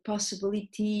where the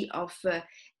possibility of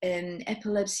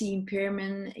epilepsy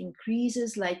impairment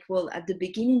increases, like, well, at the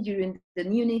beginning, during the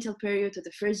neonatal period or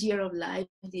the first year of life,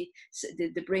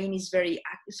 the brain is very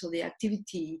active, so the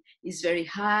activity is very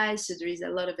high, so there is a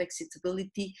lot of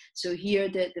excitability. So here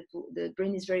the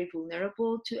brain is very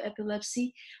vulnerable to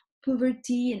epilepsy.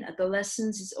 Puberty and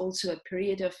adolescence is also a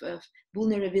period of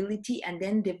vulnerability, and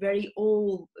then the very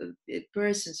old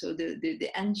person, so the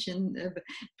ancient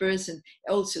person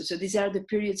also. So these are the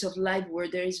periods of life where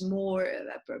there is more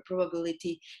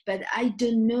probability. But I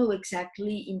don't know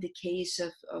exactly in the case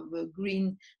of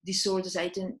GRIN disorders.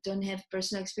 I don't have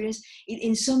personal experience.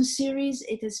 In some series,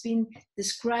 it has been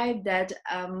described that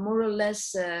more or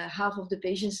less half of the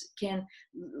patients can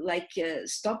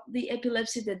stop the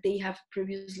epilepsy that they have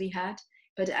previously had,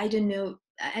 but I don't know.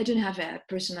 I don't have a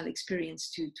personal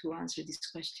experience to answer this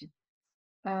question.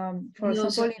 For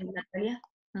example, Natalia?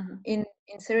 in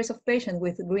series of patients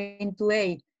with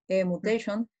GRIN-2A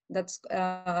mutation, that's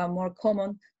more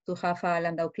common to have a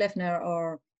Landau-Kleffner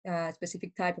or a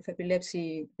specific type of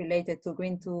epilepsy related to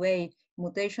GRIN-2A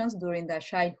mutations during the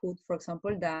childhood, for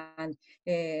example, than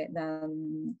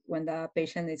when the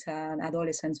patient is an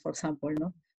adolescent, for example.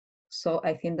 No, so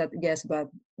I think that yes, but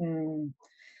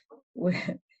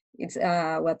it's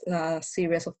what a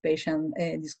series of patients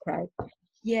describe.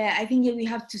 Yeah, I think we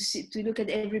have to look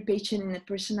at every patient in a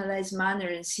personalized manner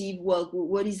and see, well,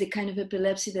 what is the kind of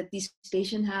epilepsy that this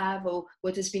patient have, or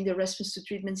what has been the response to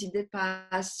treatments in the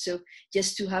past. So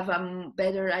just to have a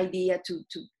better idea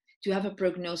to have a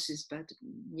prognosis. But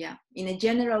yeah, in a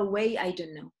general way, I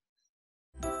don't know.